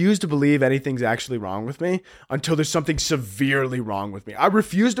refuse to believe anything's actually wrong with me until there's something severely wrong with me. I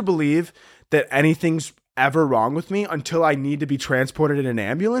refuse to believe that anything's ever wrong with me until I need to be transported in an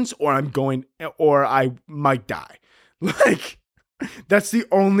ambulance or I might die. Like, that's the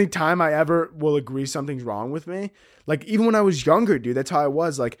only time I ever will agree something's wrong with me. Like, even when I was younger, dude, that's how I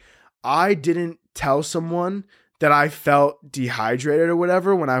was. Like, I didn't tell someone that I felt dehydrated or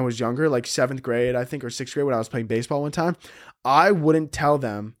whatever when I was younger, like 7th grade, I think, or 6th grade when I was playing baseball one time. I wouldn't tell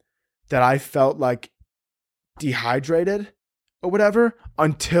them that I felt like dehydrated or whatever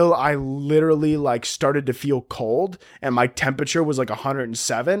until I literally like started to feel cold and my temperature was like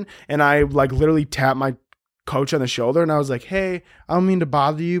 107. And I like literally tapped my coach on the shoulder and I was like, hey, I don't mean to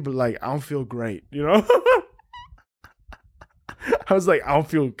bother you, but like, I don't feel great, you know? I was like, I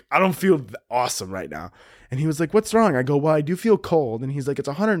don't feel awesome right now. And he was like, what's wrong? I go, well, I do feel cold. And he's like, it's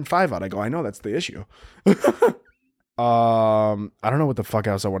 105 out. I go, I know, that's the issue. I don't know what the fuck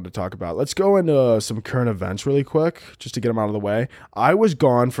else I wanted to talk about. Let's go into some current events really quick, just to get them out of the way. I was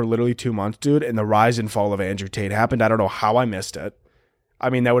gone for literally 2 months, dude, and the rise and fall of Andrew Tate happened. I don't know how I missed it. I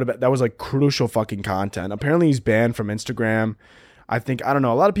mean, that was like crucial fucking content. Apparently he's banned from Instagram. I don't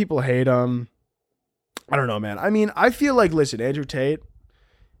know. A lot of people hate him. I don't know, man. I mean, I feel like, listen, Andrew Tate,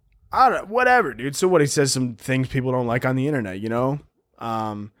 whatever, dude. So what, he says some things people don't like on the internet, you know?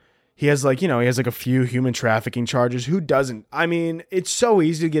 He has like a few human trafficking charges. Who doesn't? I mean, it's so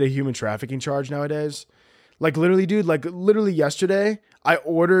easy to get a human trafficking charge nowadays. Like literally, dude, like literally yesterday, I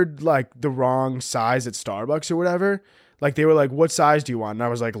ordered like the wrong size at Starbucks or whatever. Like they were like, what size do you want? And I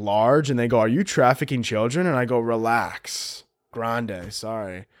was like, large. And they go, are you trafficking children? And I go, relax. Grande,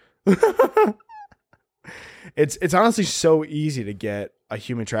 sorry. It's honestly so easy to get a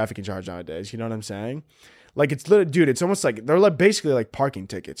human trafficking charge nowadays. You know what I'm saying? Like it's literally, dude, it's almost like they're like basically like parking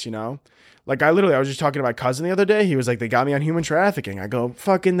tickets, you know? Like I was just talking to my cousin the other day. He was like, they got me on human trafficking. I go,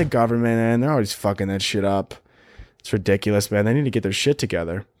 fucking the government, man. They're always fucking that shit up. It's ridiculous, man. They need to get their shit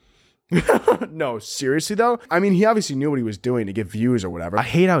together. No, seriously though. I mean, he obviously knew what he was doing to get views or whatever. I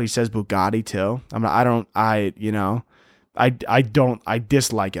hate how he says Bugatti too. I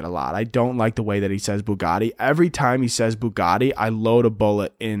dislike it a lot. I don't like the way that he says Bugatti. Every time he says Bugatti, I load a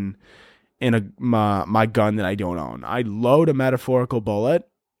bullet in my gun that I don't own. I load a metaphorical bullet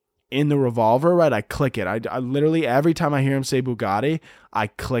in the revolver, right? I click it. I literally, every time I hear him say Bugatti, I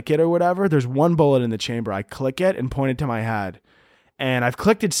click it or whatever. There's one bullet in the chamber. I click it and point it to my head. And I've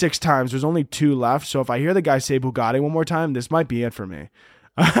clicked it 6 times. There's only 2 left. So if I hear the guy say Bugatti one more time, this might be it for me.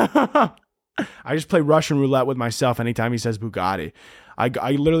 I just play Russian roulette with myself anytime he says Bugatti. I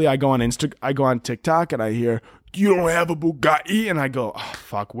go on TikTok and I hear, you don't have a Bugatti? And I go, oh,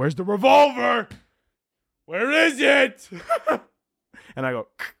 fuck, where's the revolver? Where is it? And I go,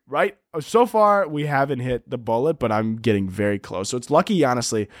 right? So far, we haven't hit the bullet, but I'm getting very close. So it's lucky,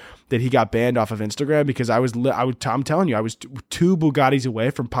 honestly, that he got banned off of Instagram because I'm telling you, I was 2 Bugattis away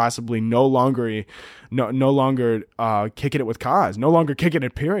from possibly no longer kicking it with cause, no longer kicking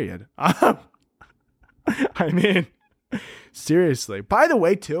it, period. I mean, seriously. By the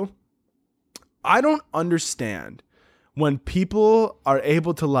way, too, I don't understand when people are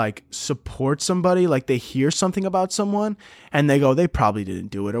able to like support somebody, like they hear something about someone and they go, they probably didn't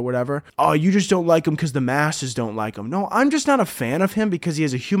do it or whatever. Oh, you just don't like him because the masses don't like him. No, I'm just not a fan of him because he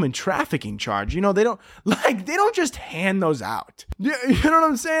has a human trafficking charge. You know, they don't just hand those out. You know what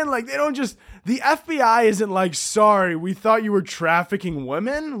I'm saying? Like the FBI isn't like, sorry, we thought you were trafficking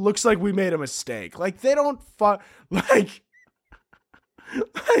women. Looks like we made a mistake. Like they don't like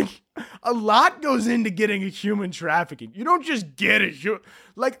a lot goes into getting a human trafficking. You don't just get a human.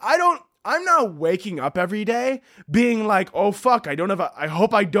 Like I'm not waking up every day being like, oh fuck, I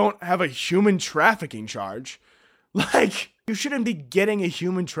hope I don't have a human trafficking charge. Like you shouldn't be getting a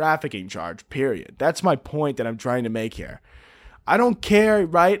human trafficking charge, period. That's my point that I'm trying to make here. I don't care,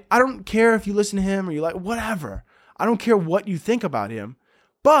 right? I don't care if you listen to him or you like whatever. I don't care what you think about him.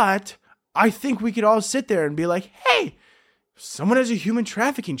 But I think we could all sit there and be like, hey, someone has a human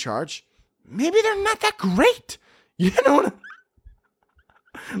trafficking charge, maybe they're not that great. You know,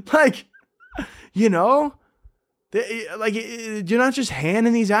 like, you know, you're not just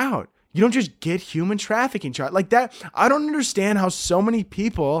handing these out. You don't just get human trafficking charge like that. I don't understand how so many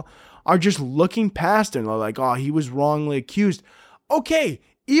people are just looking past it and they're like, oh, he was wrongly accused. Okay,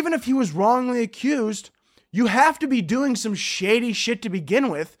 even if he was wrongly accused, You have to be doing some shady shit to begin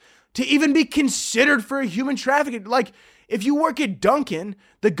with to even be considered for a human trafficking. Like, if you work at Dunkin',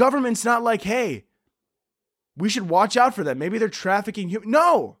 the government's not like, hey, we should watch out for them. Maybe they're trafficking human.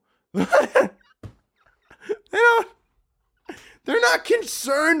 No. They're not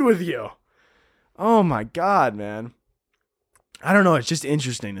concerned with you. Oh my God, man. I don't know. It's just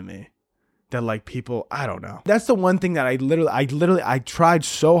interesting to me that like people, I don't know. That's the one thing that I tried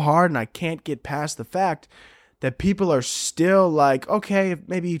so hard and I can't get past the fact that people are still like, okay,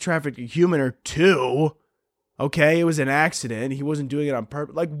 maybe he trafficked a human or two. Okay, it was an accident. He wasn't doing it on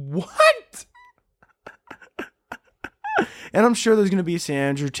purpose. Like, what? And I'm sure there's going to be some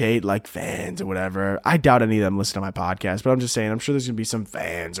Andrew Tate, like, fans or whatever. I doubt any of them listen to my podcast, but I'm just saying, I'm sure there's going to be some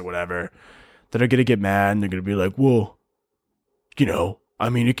fans or whatever that are going to get mad and they're going to be like, well, you know, I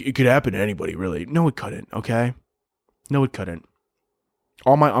mean, it could happen to anybody, really. No, it couldn't, okay? No, it couldn't.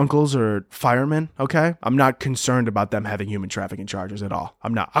 All my uncles are firemen, okay? I'm not concerned about them having human trafficking charges at all.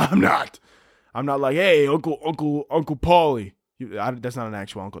 I'm not like, hey, Uncle Paulie. That's not an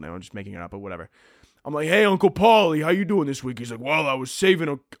actual uncle name. I'm just making it up, but whatever. I'm like, hey, Uncle Paulie, how you doing this week? He's like, well, I was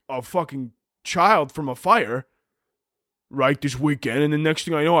saving a fucking child from a fire, right, this weekend. And the next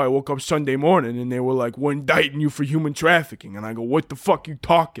thing I know, I woke up Sunday morning and they were like, we're indicting you for human trafficking. And I go, what the fuck you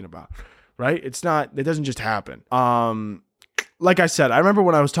talking about? Right? It doesn't just happen. Like I said, I remember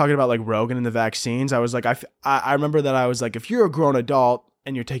when I was talking about like Rogan and the vaccines, I was like, I remember that I was like, if you're a grown adult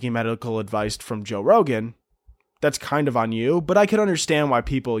and you're taking medical advice from Joe Rogan, that's kind of on you. But I could understand why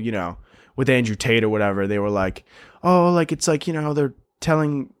people, you know, with Andrew Tate or whatever, they were like, oh, like, it's like, you know, they're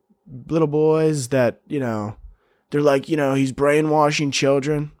telling little boys that, you know, they're like, you know, he's brainwashing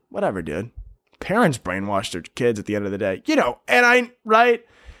children. Whatever, dude. Parents brainwash their kids at the end of the day, you know, right?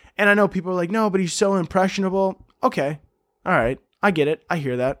 And I know people are like, no, but he's so impressionable. Okay. All right. I get it. I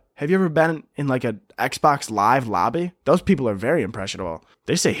hear that. Have you ever been in like a Xbox Live lobby? Those people are very impressionable.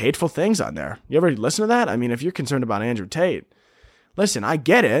 They say hateful things on there. You ever listen to that? I mean, if you're concerned about Andrew Tate, listen, I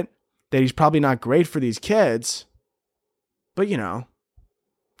get it that he's probably not great for these kids, but you know,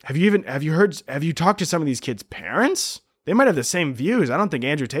 have you talked to some of these kids' parents? They might have the same views. I don't think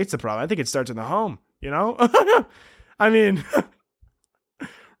Andrew Tate's the problem. I think it starts in the home, you know? I mean,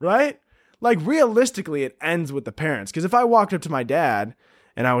 right? Like, realistically, it ends with the parents. Because if I walked up to my dad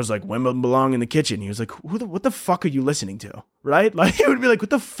and I was like, women belong in the kitchen, he was like, what the fuck are you listening to? Right? Like, he would be like, what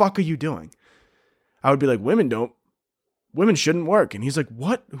the fuck are you doing? I would be like, women shouldn't work. And he's like,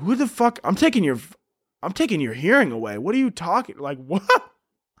 what? Who the fuck? I'm taking your hearing away. What are you talking? Like, what?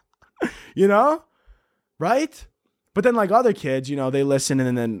 You know? Right? But then like other kids, you know, they listen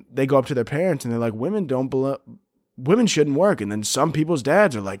and then they go up to their parents and they're like, women shouldn't work. And then some people's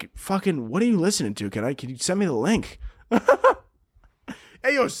dads are like, fucking, what are you listening to? Can you send me the link?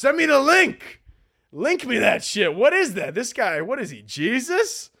 Hey, yo, send me the link. Link me that shit. What is that? This guy, what is he?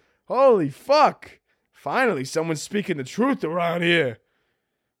 Jesus? Holy fuck. Finally, someone's speaking the truth around here.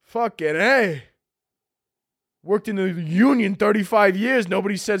 Fucking A. Worked in the union 35 years.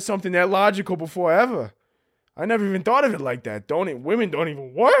 Nobody said something that logical before ever. I never even thought of it like that. Women don't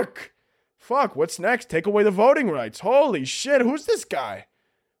even work. Fuck, what's next? Take away the voting rights. Holy shit, who's this guy?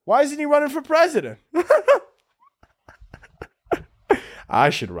 Why isn't he running for president? I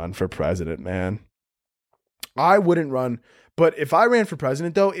should run for president, man. I wouldn't run, but if I ran for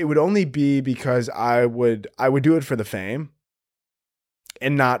president, though, it would only be because I would do it for the fame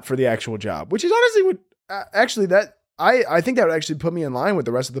and not for the actual job, which is honestly would actually that I think that would actually put me in line with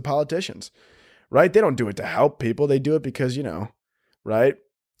the rest of the politicians, right? They don't do it to help people. They do it because, you know, right?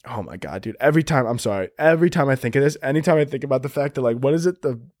 Oh my God, dude. Every time I think of this, anytime I think about the fact that like, what is it?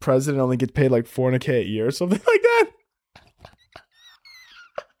 The president only gets paid like $400K a year or something like that.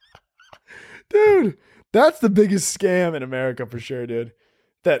 Dude, that's the biggest scam in America for sure, dude.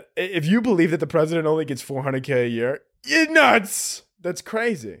 That if you believe that the president only gets $400K a year, you're nuts. That's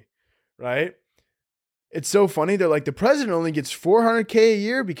crazy, right? It's so funny. They're like, the president only gets $400K a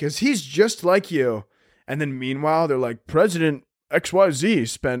year because he's just like you. And then meanwhile, they're like, President XYZ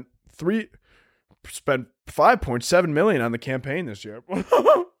spent $5.7 million on the campaign this year. How do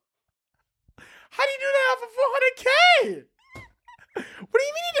you do that off of $400K? What do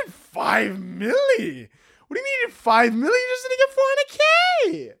you mean he did $5 million? What do you mean he did $5 million? You just didn't get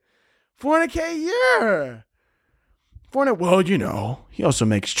 $400K. $400K a year. Well, you know, he also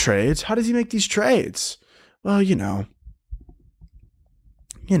makes trades. How does he make these trades? Well, you know,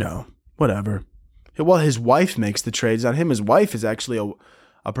 whatever. Well, his wife makes the trades on him. His wife is actually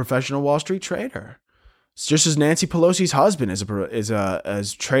a professional Wall Street trader. It's just as Nancy Pelosi's husband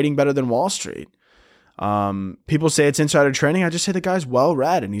is trading better than Wall Street. People say it's insider trading. I just say the guy's well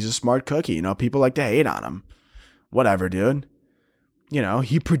read and he's a smart cookie. You know, people like to hate on him. Whatever, dude. You know,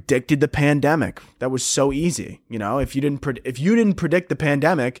 he predicted the pandemic. That was so easy. You know, if you didn't predict the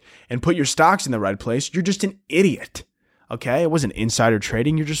pandemic and put your stocks in the right place, you're just an idiot. Okay? It wasn't insider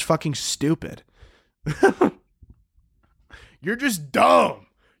trading. You're just fucking stupid. You're just dumb.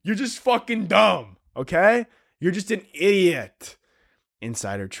 You're just fucking dumb. Okay? You're just an idiot.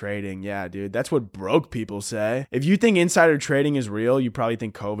 Insider trading. Yeah, dude. That's what broke people say. If you think insider trading is real, you probably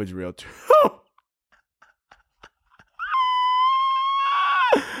think COVID's real too.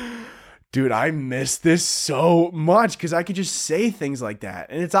 Dude, I miss this so much because I could just say things like that.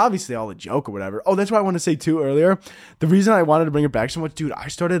 And it's obviously all a joke or whatever. Oh, that's what I want to say too earlier. The reason I wanted to bring it back so much, dude, I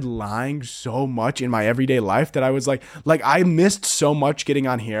started lying so much in my everyday life that I was like I missed so much getting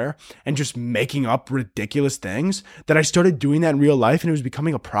on here and just making up ridiculous things that I started doing that in real life and it was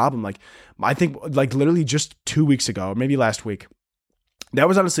becoming a problem. Like, I think like literally just 2 weeks ago, or maybe last week. That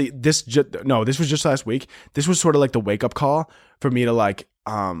was honestly, this was just last week. This was sort of like the wake up call for me to like,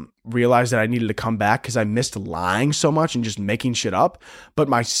 realized that I needed to come back because I missed lying so much and just making shit up. But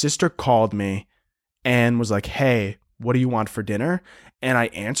my sister called me and was like, hey, what do you want for dinner? And I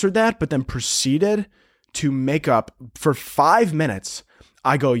answered that, but then proceeded to make up for 5 minutes.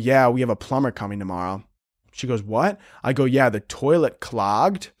 I go, yeah, we have a plumber coming tomorrow. She goes, what? I go, yeah, the toilet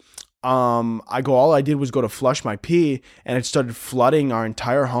clogged. I go, all I did was go to flush my pee and it started flooding our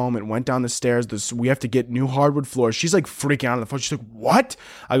entire home. It went down the stairs. We have to get new hardwood floors. She's like freaking out on the phone. She's like, what?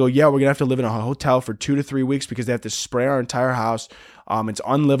 I go, yeah, we're going to have to live in a hotel for 2 to 3 weeks because they have to spray our entire house. It's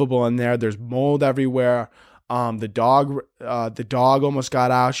unlivable in there. There's mold everywhere. The dog almost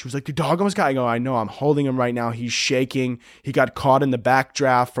got out. She was like, the dog almost got out. I go, I know, I'm holding him right now. He's shaking. He got caught in the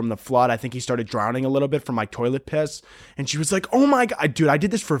backdraft from the flood. I think he started drowning a little bit from my toilet piss. And she was like, oh my God, dude, I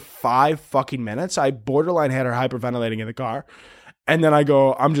did this for 5 fucking minutes. I borderline had her hyperventilating in the car. And then I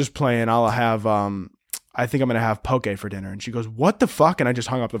go, I'm just playing. I'll have, I think I'm going to have poke for dinner. And she goes, what the fuck? And I just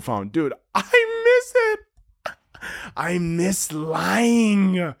hung up the phone. Dude, I miss it. I miss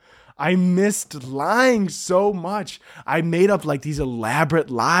lying. I missed lying so much. I made up like these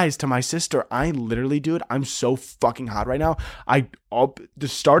elaborate lies to my sister. I literally, dude, I'm so fucking hot right now. The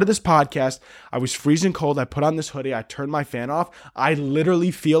start of this podcast, I was freezing cold. I put on this hoodie. I turned my fan off. I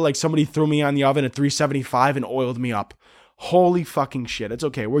literally feel like somebody threw me on the oven at 375 and oiled me up. Holy fucking shit. It's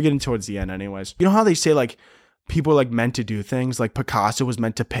okay. We're getting towards the end anyways. You know how they say like people are like meant to do things? Like Picasso was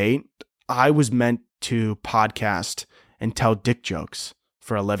meant to paint. I was meant to podcast and tell dick jokes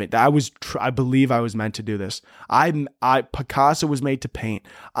for a living. I believe I was meant to do this. Picasso was made to paint.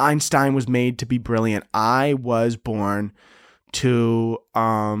 Einstein was made to be brilliant. I was born to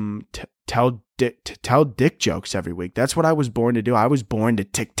tell dick jokes every week. That's what I was born to do. I was born to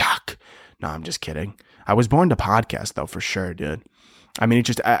TikTok. No, I'm just kidding. I was born to podcast though, for sure, dude. I mean,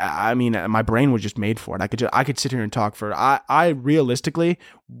 my brain was just made for it. I could sit here and talk for. I realistically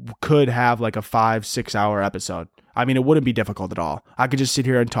could have like a 5-6 hour episode. I mean, it wouldn't be difficult at all. I could just sit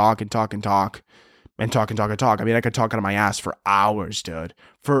here and talk and talk and talk and talk and talk and talk. I mean, I could talk out of my ass for hours, dude.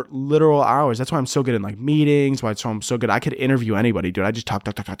 For literal hours. That's why I'm so good in like meetings. Why I'm so good. I could interview anybody, dude. I just talk.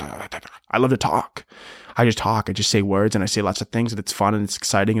 I love to talk. I just talk. I just say words and I say lots of things and it's fun and it's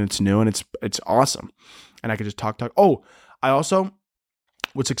exciting and it's new and it's awesome. And I could just talk. Oh, I also.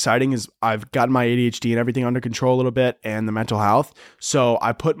 What's exciting is I've gotten my ADHD and everything under control a little bit and the mental health. So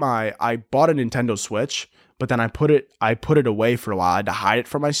I bought a Nintendo Switch, but then I put it away for a while. I had to hide it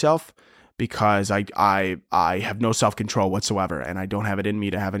from myself because I have no self-control whatsoever and I don't have it in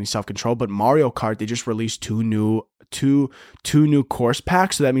me to have any self-control. But Mario Kart, they just released two new course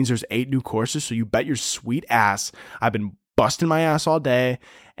packs. So that means there's 8 new courses. So you bet your sweet ass I've been busting my ass all day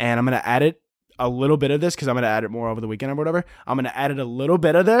and I'm going to edit a little bit of this because I'm going to add it more over the weekend or whatever. I'm going to edit a little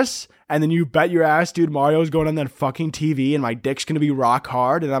bit of this and then you bet your ass, dude, Mario's going on that fucking TV and my dick's going to be rock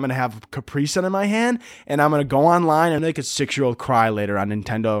hard and I'm going to have Capri Sun in my hand and I'm going to go online and make a 6-year-old cry later on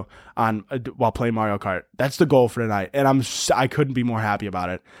Nintendo while playing Mario Kart. That's the goal for tonight. And I couldn't be more happy about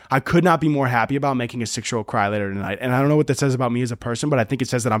it. I could not be more happy about making a 6-year-old cry later tonight. And I don't know what that says about me as a person, but I think it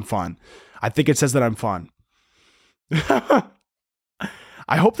says that I'm fun.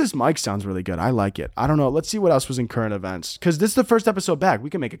 I hope this mic sounds really good. I like it. I don't know. Let's see what else was in current events. Because this is the first episode back. We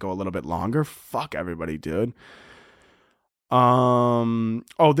can make it go a little bit longer. Fuck everybody, dude.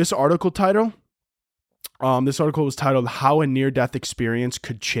 This article title. This article was titled "How a Near-Death Experience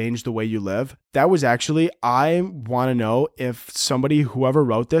Could Change the Way You Live." That was actually, I want to know if whoever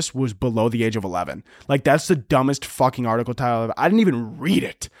wrote this was below the age of 11. Like, that's the dumbest fucking article title ever. I didn't even read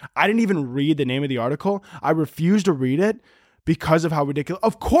it. I didn't even read the name of the article. I refused to read it because of how ridiculous.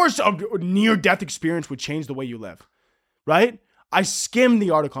 Of course, a near-death experience would change the way you live, right? I skimmed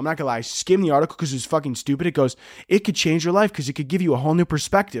the article. I'm not gonna lie. I skimmed the article because it was fucking stupid. It goes, it could change your life because it could give you a whole new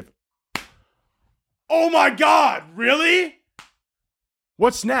perspective. Oh my God, really?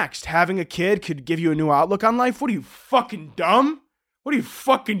 What's next? Having a kid could give you a new outlook on life? What are you, fucking dumb? What are you,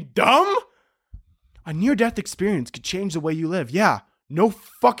 fucking dumb? A near-death experience could change the way you live. Yeah, no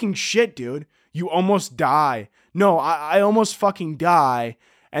fucking shit, dude. You almost die. No, I almost fucking die.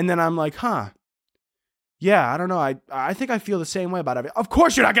 And then I'm like, yeah, I don't know. I think I feel the same way about it. Of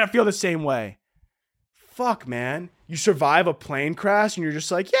course you're not going to feel the same way. Fuck, man. You survive a plane crash and you're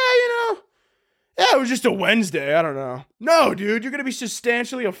just like, yeah, it was just a Wednesday. I don't know. No, dude, you're going to be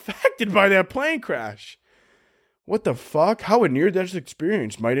substantially affected by that plane crash. What the fuck? How a near-death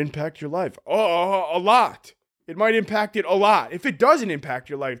experience might impact your life? Oh, a lot. It might impact it a lot. If it doesn't impact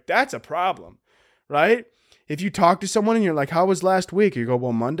your life, that's a problem, right? If you talk to someone and you're like, how was last week? You go,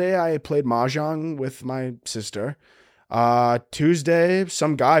 well, Monday I played Mahjong with my sister. Tuesday,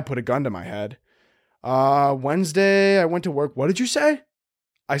 some guy put a gun to my head. Wednesday, I went to work. What did you say?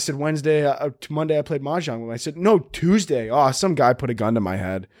 I said Monday I played Mahjong. I said, no, Tuesday. Oh, some guy put a gun to my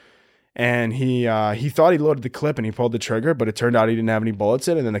head. And he thought he loaded the clip and he pulled the trigger, but it turned out he didn't have any bullets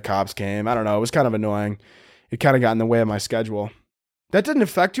in it. And then the cops came. I don't know. It was kind of annoying. It kind of got in the way of my schedule. That didn't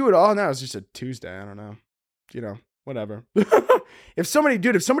affect you at all? No, it was just a Tuesday. I don't know. Whatever. If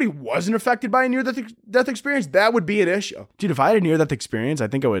somebody wasn't affected by a near-death experience, that would be an issue. Dude, if I had a near-death experience, I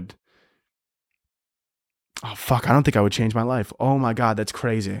think I would... Oh, fuck, I don't think I would change my life. Oh my God, that's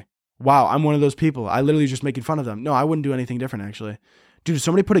crazy. Wow, I'm one of those people. I literally just making fun of them. No, I wouldn't do anything different, actually. Dude, if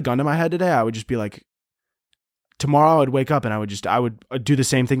somebody put a gun to my head today, I would just be like... Tomorrow I would wake up and I would do the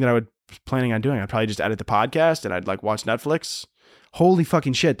same thing that I was planning on doing. I'd probably just edit the podcast and I'd like watch Netflix. Holy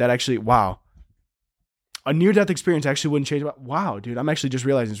fucking shit, that actually... Wow. A near-death experience actually wouldn't change. Wow, dude, I'm actually just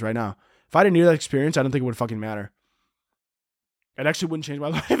realizing this right now. If I had a near-death experience, I don't think it would fucking matter. It actually wouldn't change my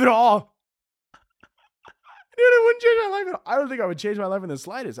life at all. Dude, it wouldn't change my life at all. I don't think I would change my life in the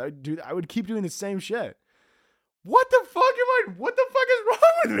slightest. I would keep doing the same shit. What the fuck is wrong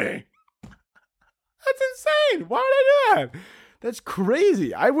with me? That's insane. Why would I do that? That's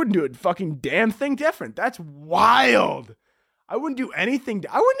crazy. I wouldn't do a fucking damn thing different. That's wild. I wouldn't do anything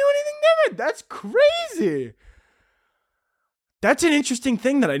different. That's crazy. That's an interesting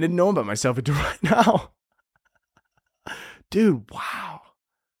thing that I didn't know about myself until right now. Dude, wow.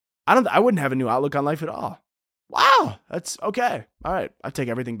 I wouldn't have a new outlook on life at all. Wow. That's okay. All right. I take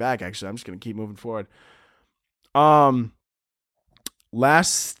everything back, actually. I'm just going to keep moving forward.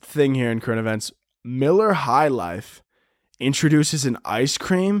 Last thing here in current events. Miller High Life introduces an ice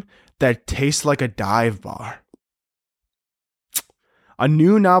cream that tastes like a dive bar. A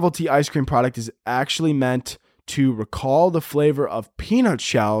new novelty ice cream product is actually meant to recall the flavor of peanut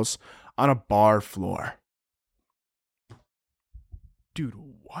shells on a bar floor. Dude,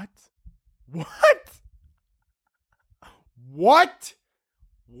 what? What?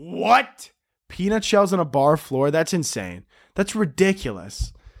 Peanut shells on a bar floor? That's insane. That's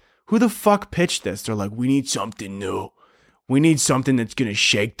ridiculous. Who the fuck pitched this? They're like, we need something new. We need something that's going to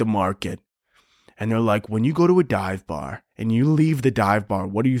shake the market. And they're like, when you go to a dive bar and you leave the dive bar,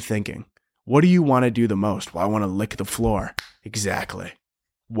 what are you thinking? What do you want to do the most? Well, I want to lick the floor. Exactly.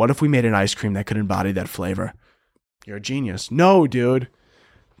 What if we made an ice cream that could embody that flavor? You're a genius. No, dude.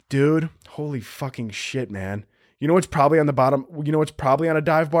 Dude, holy fucking shit, man. You know what's probably on the bottom? You know what's probably on a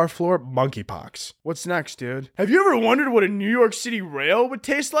dive bar floor? Monkeypox. What's next, dude? Have you ever wondered what a New York City rail would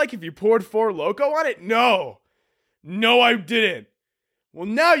taste like if you poured Four Loko on it? No, I didn't. Well,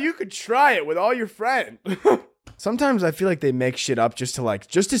 now you could try it with all your friends. Sometimes I feel like they make shit up just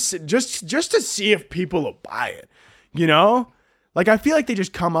to see if people will buy it. You know? Like, I feel like they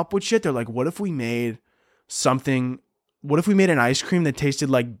just come up with shit. They're like, what if we made an ice cream that tasted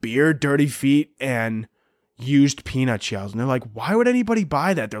like beer, dirty feet, and used peanut shells? And they're like, why would anybody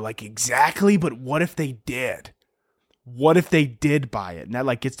buy that? They're like, exactly, but what if they did? What if they did buy it? And that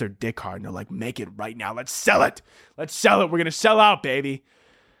like gets their dick hard. And they're like, make it right now. Let's sell it. We're going to sell out, baby.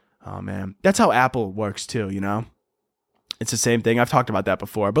 Oh, man. That's how Apple works too, you know? It's the same thing. I've talked about that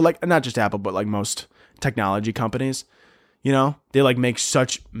before. But like, not just Apple, but like most technology companies, you know? They like make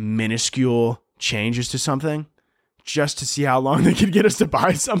such minuscule changes to something just to see how long they can get us to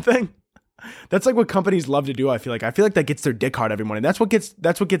buy something. That's like what companies love to do. I feel like that gets their dick hard every morning. That's what gets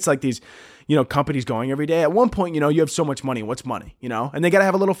like these, you know, companies going every day. At one point, you know, you have so much money. What's money, you know? And they got to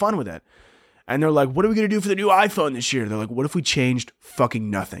have a little fun with it. And they're like, what are we going to do for the new iPhone this year? They're like, what if we changed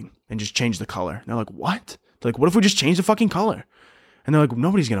fucking nothing and just changed the color? And they're like, what? They're like, what if we just change the fucking color? And they're like,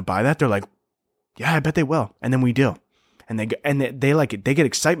 nobody's going to buy that. They're like, yeah, I bet they will. And then we do. And they get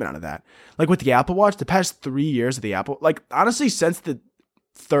excitement out of that. Like with the Apple Watch, the past 3 years of the Apple, like honestly, since the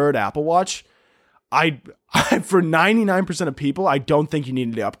third Apple Watch, I for 99% of people, I don't think you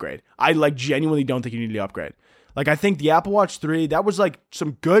needed to upgrade. I like genuinely don't think you needed to upgrade. Like I think the Apple Watch 3, that was like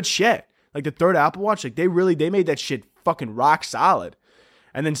some good shit. Like the third Apple Watch, like they made that shit fucking rock solid.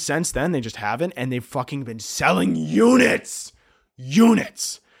 And then since then, they just haven't, and they've fucking been selling units.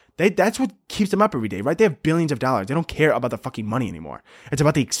 That's what keeps them up every day, right? They have billions of dollars. They don't care about the fucking money anymore. It's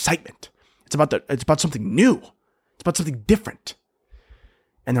about the excitement. It's about something new. It's about something different.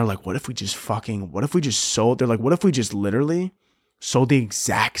 And they're like, what if we just literally sold the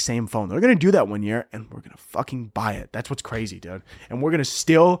exact same phone? They're going to do that one year, and we're going to fucking buy it. That's what's crazy, dude. And we're going to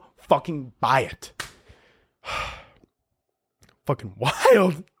still fucking buy it. Fucking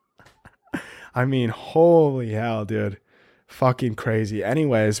wild. I mean, holy hell, dude. Fucking crazy.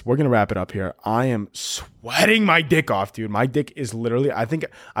 Anyways, we're going to wrap it up here. I am sweating my dick off, dude. My dick is literally, I think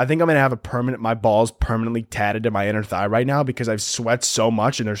I'm going to have my balls permanently tatted to my inner thigh right now because I've sweat so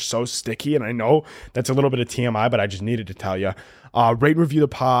much and they're so sticky. And I know that's a little bit of TMI, but I just needed to tell you. Rate and review the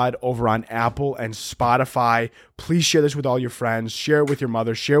pod over on Apple and Spotify. Please share this with all your friends. Share it with your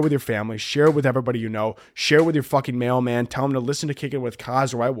mother. Share it with your family. Share it with everybody you know. Share it with your fucking mailman. Tell him to listen to Kicking with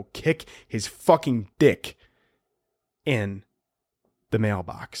Kaz or I will kick his fucking dick in the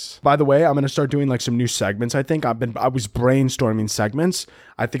mailbox. By the way, I'm going to start doing like some new segments. I think I was brainstorming segments.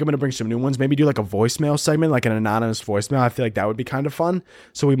 I think I'm going to bring some new ones, maybe do like a voicemail segment, like an anonymous voicemail. I feel like that would be kind of fun.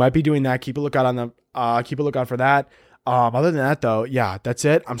 So we might be doing that. Keep a lookout for that. Other than that though, yeah, that's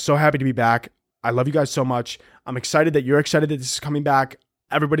it. I'm so happy to be back. I love you guys so much. I'm excited that you're excited that this is coming back.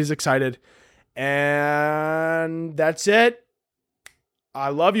 Everybody's excited. And that's it. I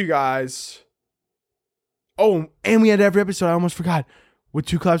love you guys. Oh, and we had every episode, I almost forgot, with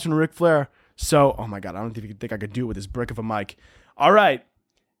 2 claps from Ric Flair. So, oh my God, I don't even think I could do it with this brick of a mic. All right.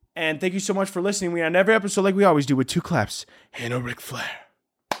 And thank you so much for listening. We end every episode like we always do with 2 claps and a Ric Flair.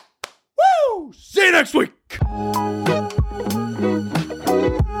 Woo! See you next week.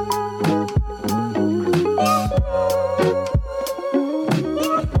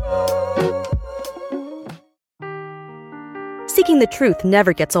 Seeking the truth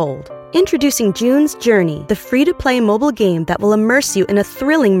never gets old. Introducing June's Journey, the free-to-play mobile game that will immerse you in a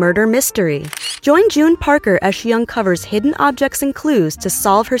thrilling murder mystery. Join June Parker as she uncovers hidden objects and clues to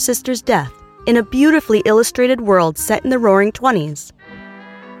solve her sister's death in a beautifully illustrated world set in the Roaring '20s.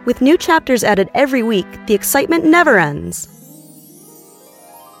 With new chapters added every week, the excitement never ends.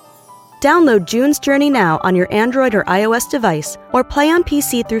 Download June's Journey now on your Android or iOS device or play on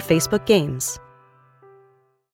PC through Facebook Games.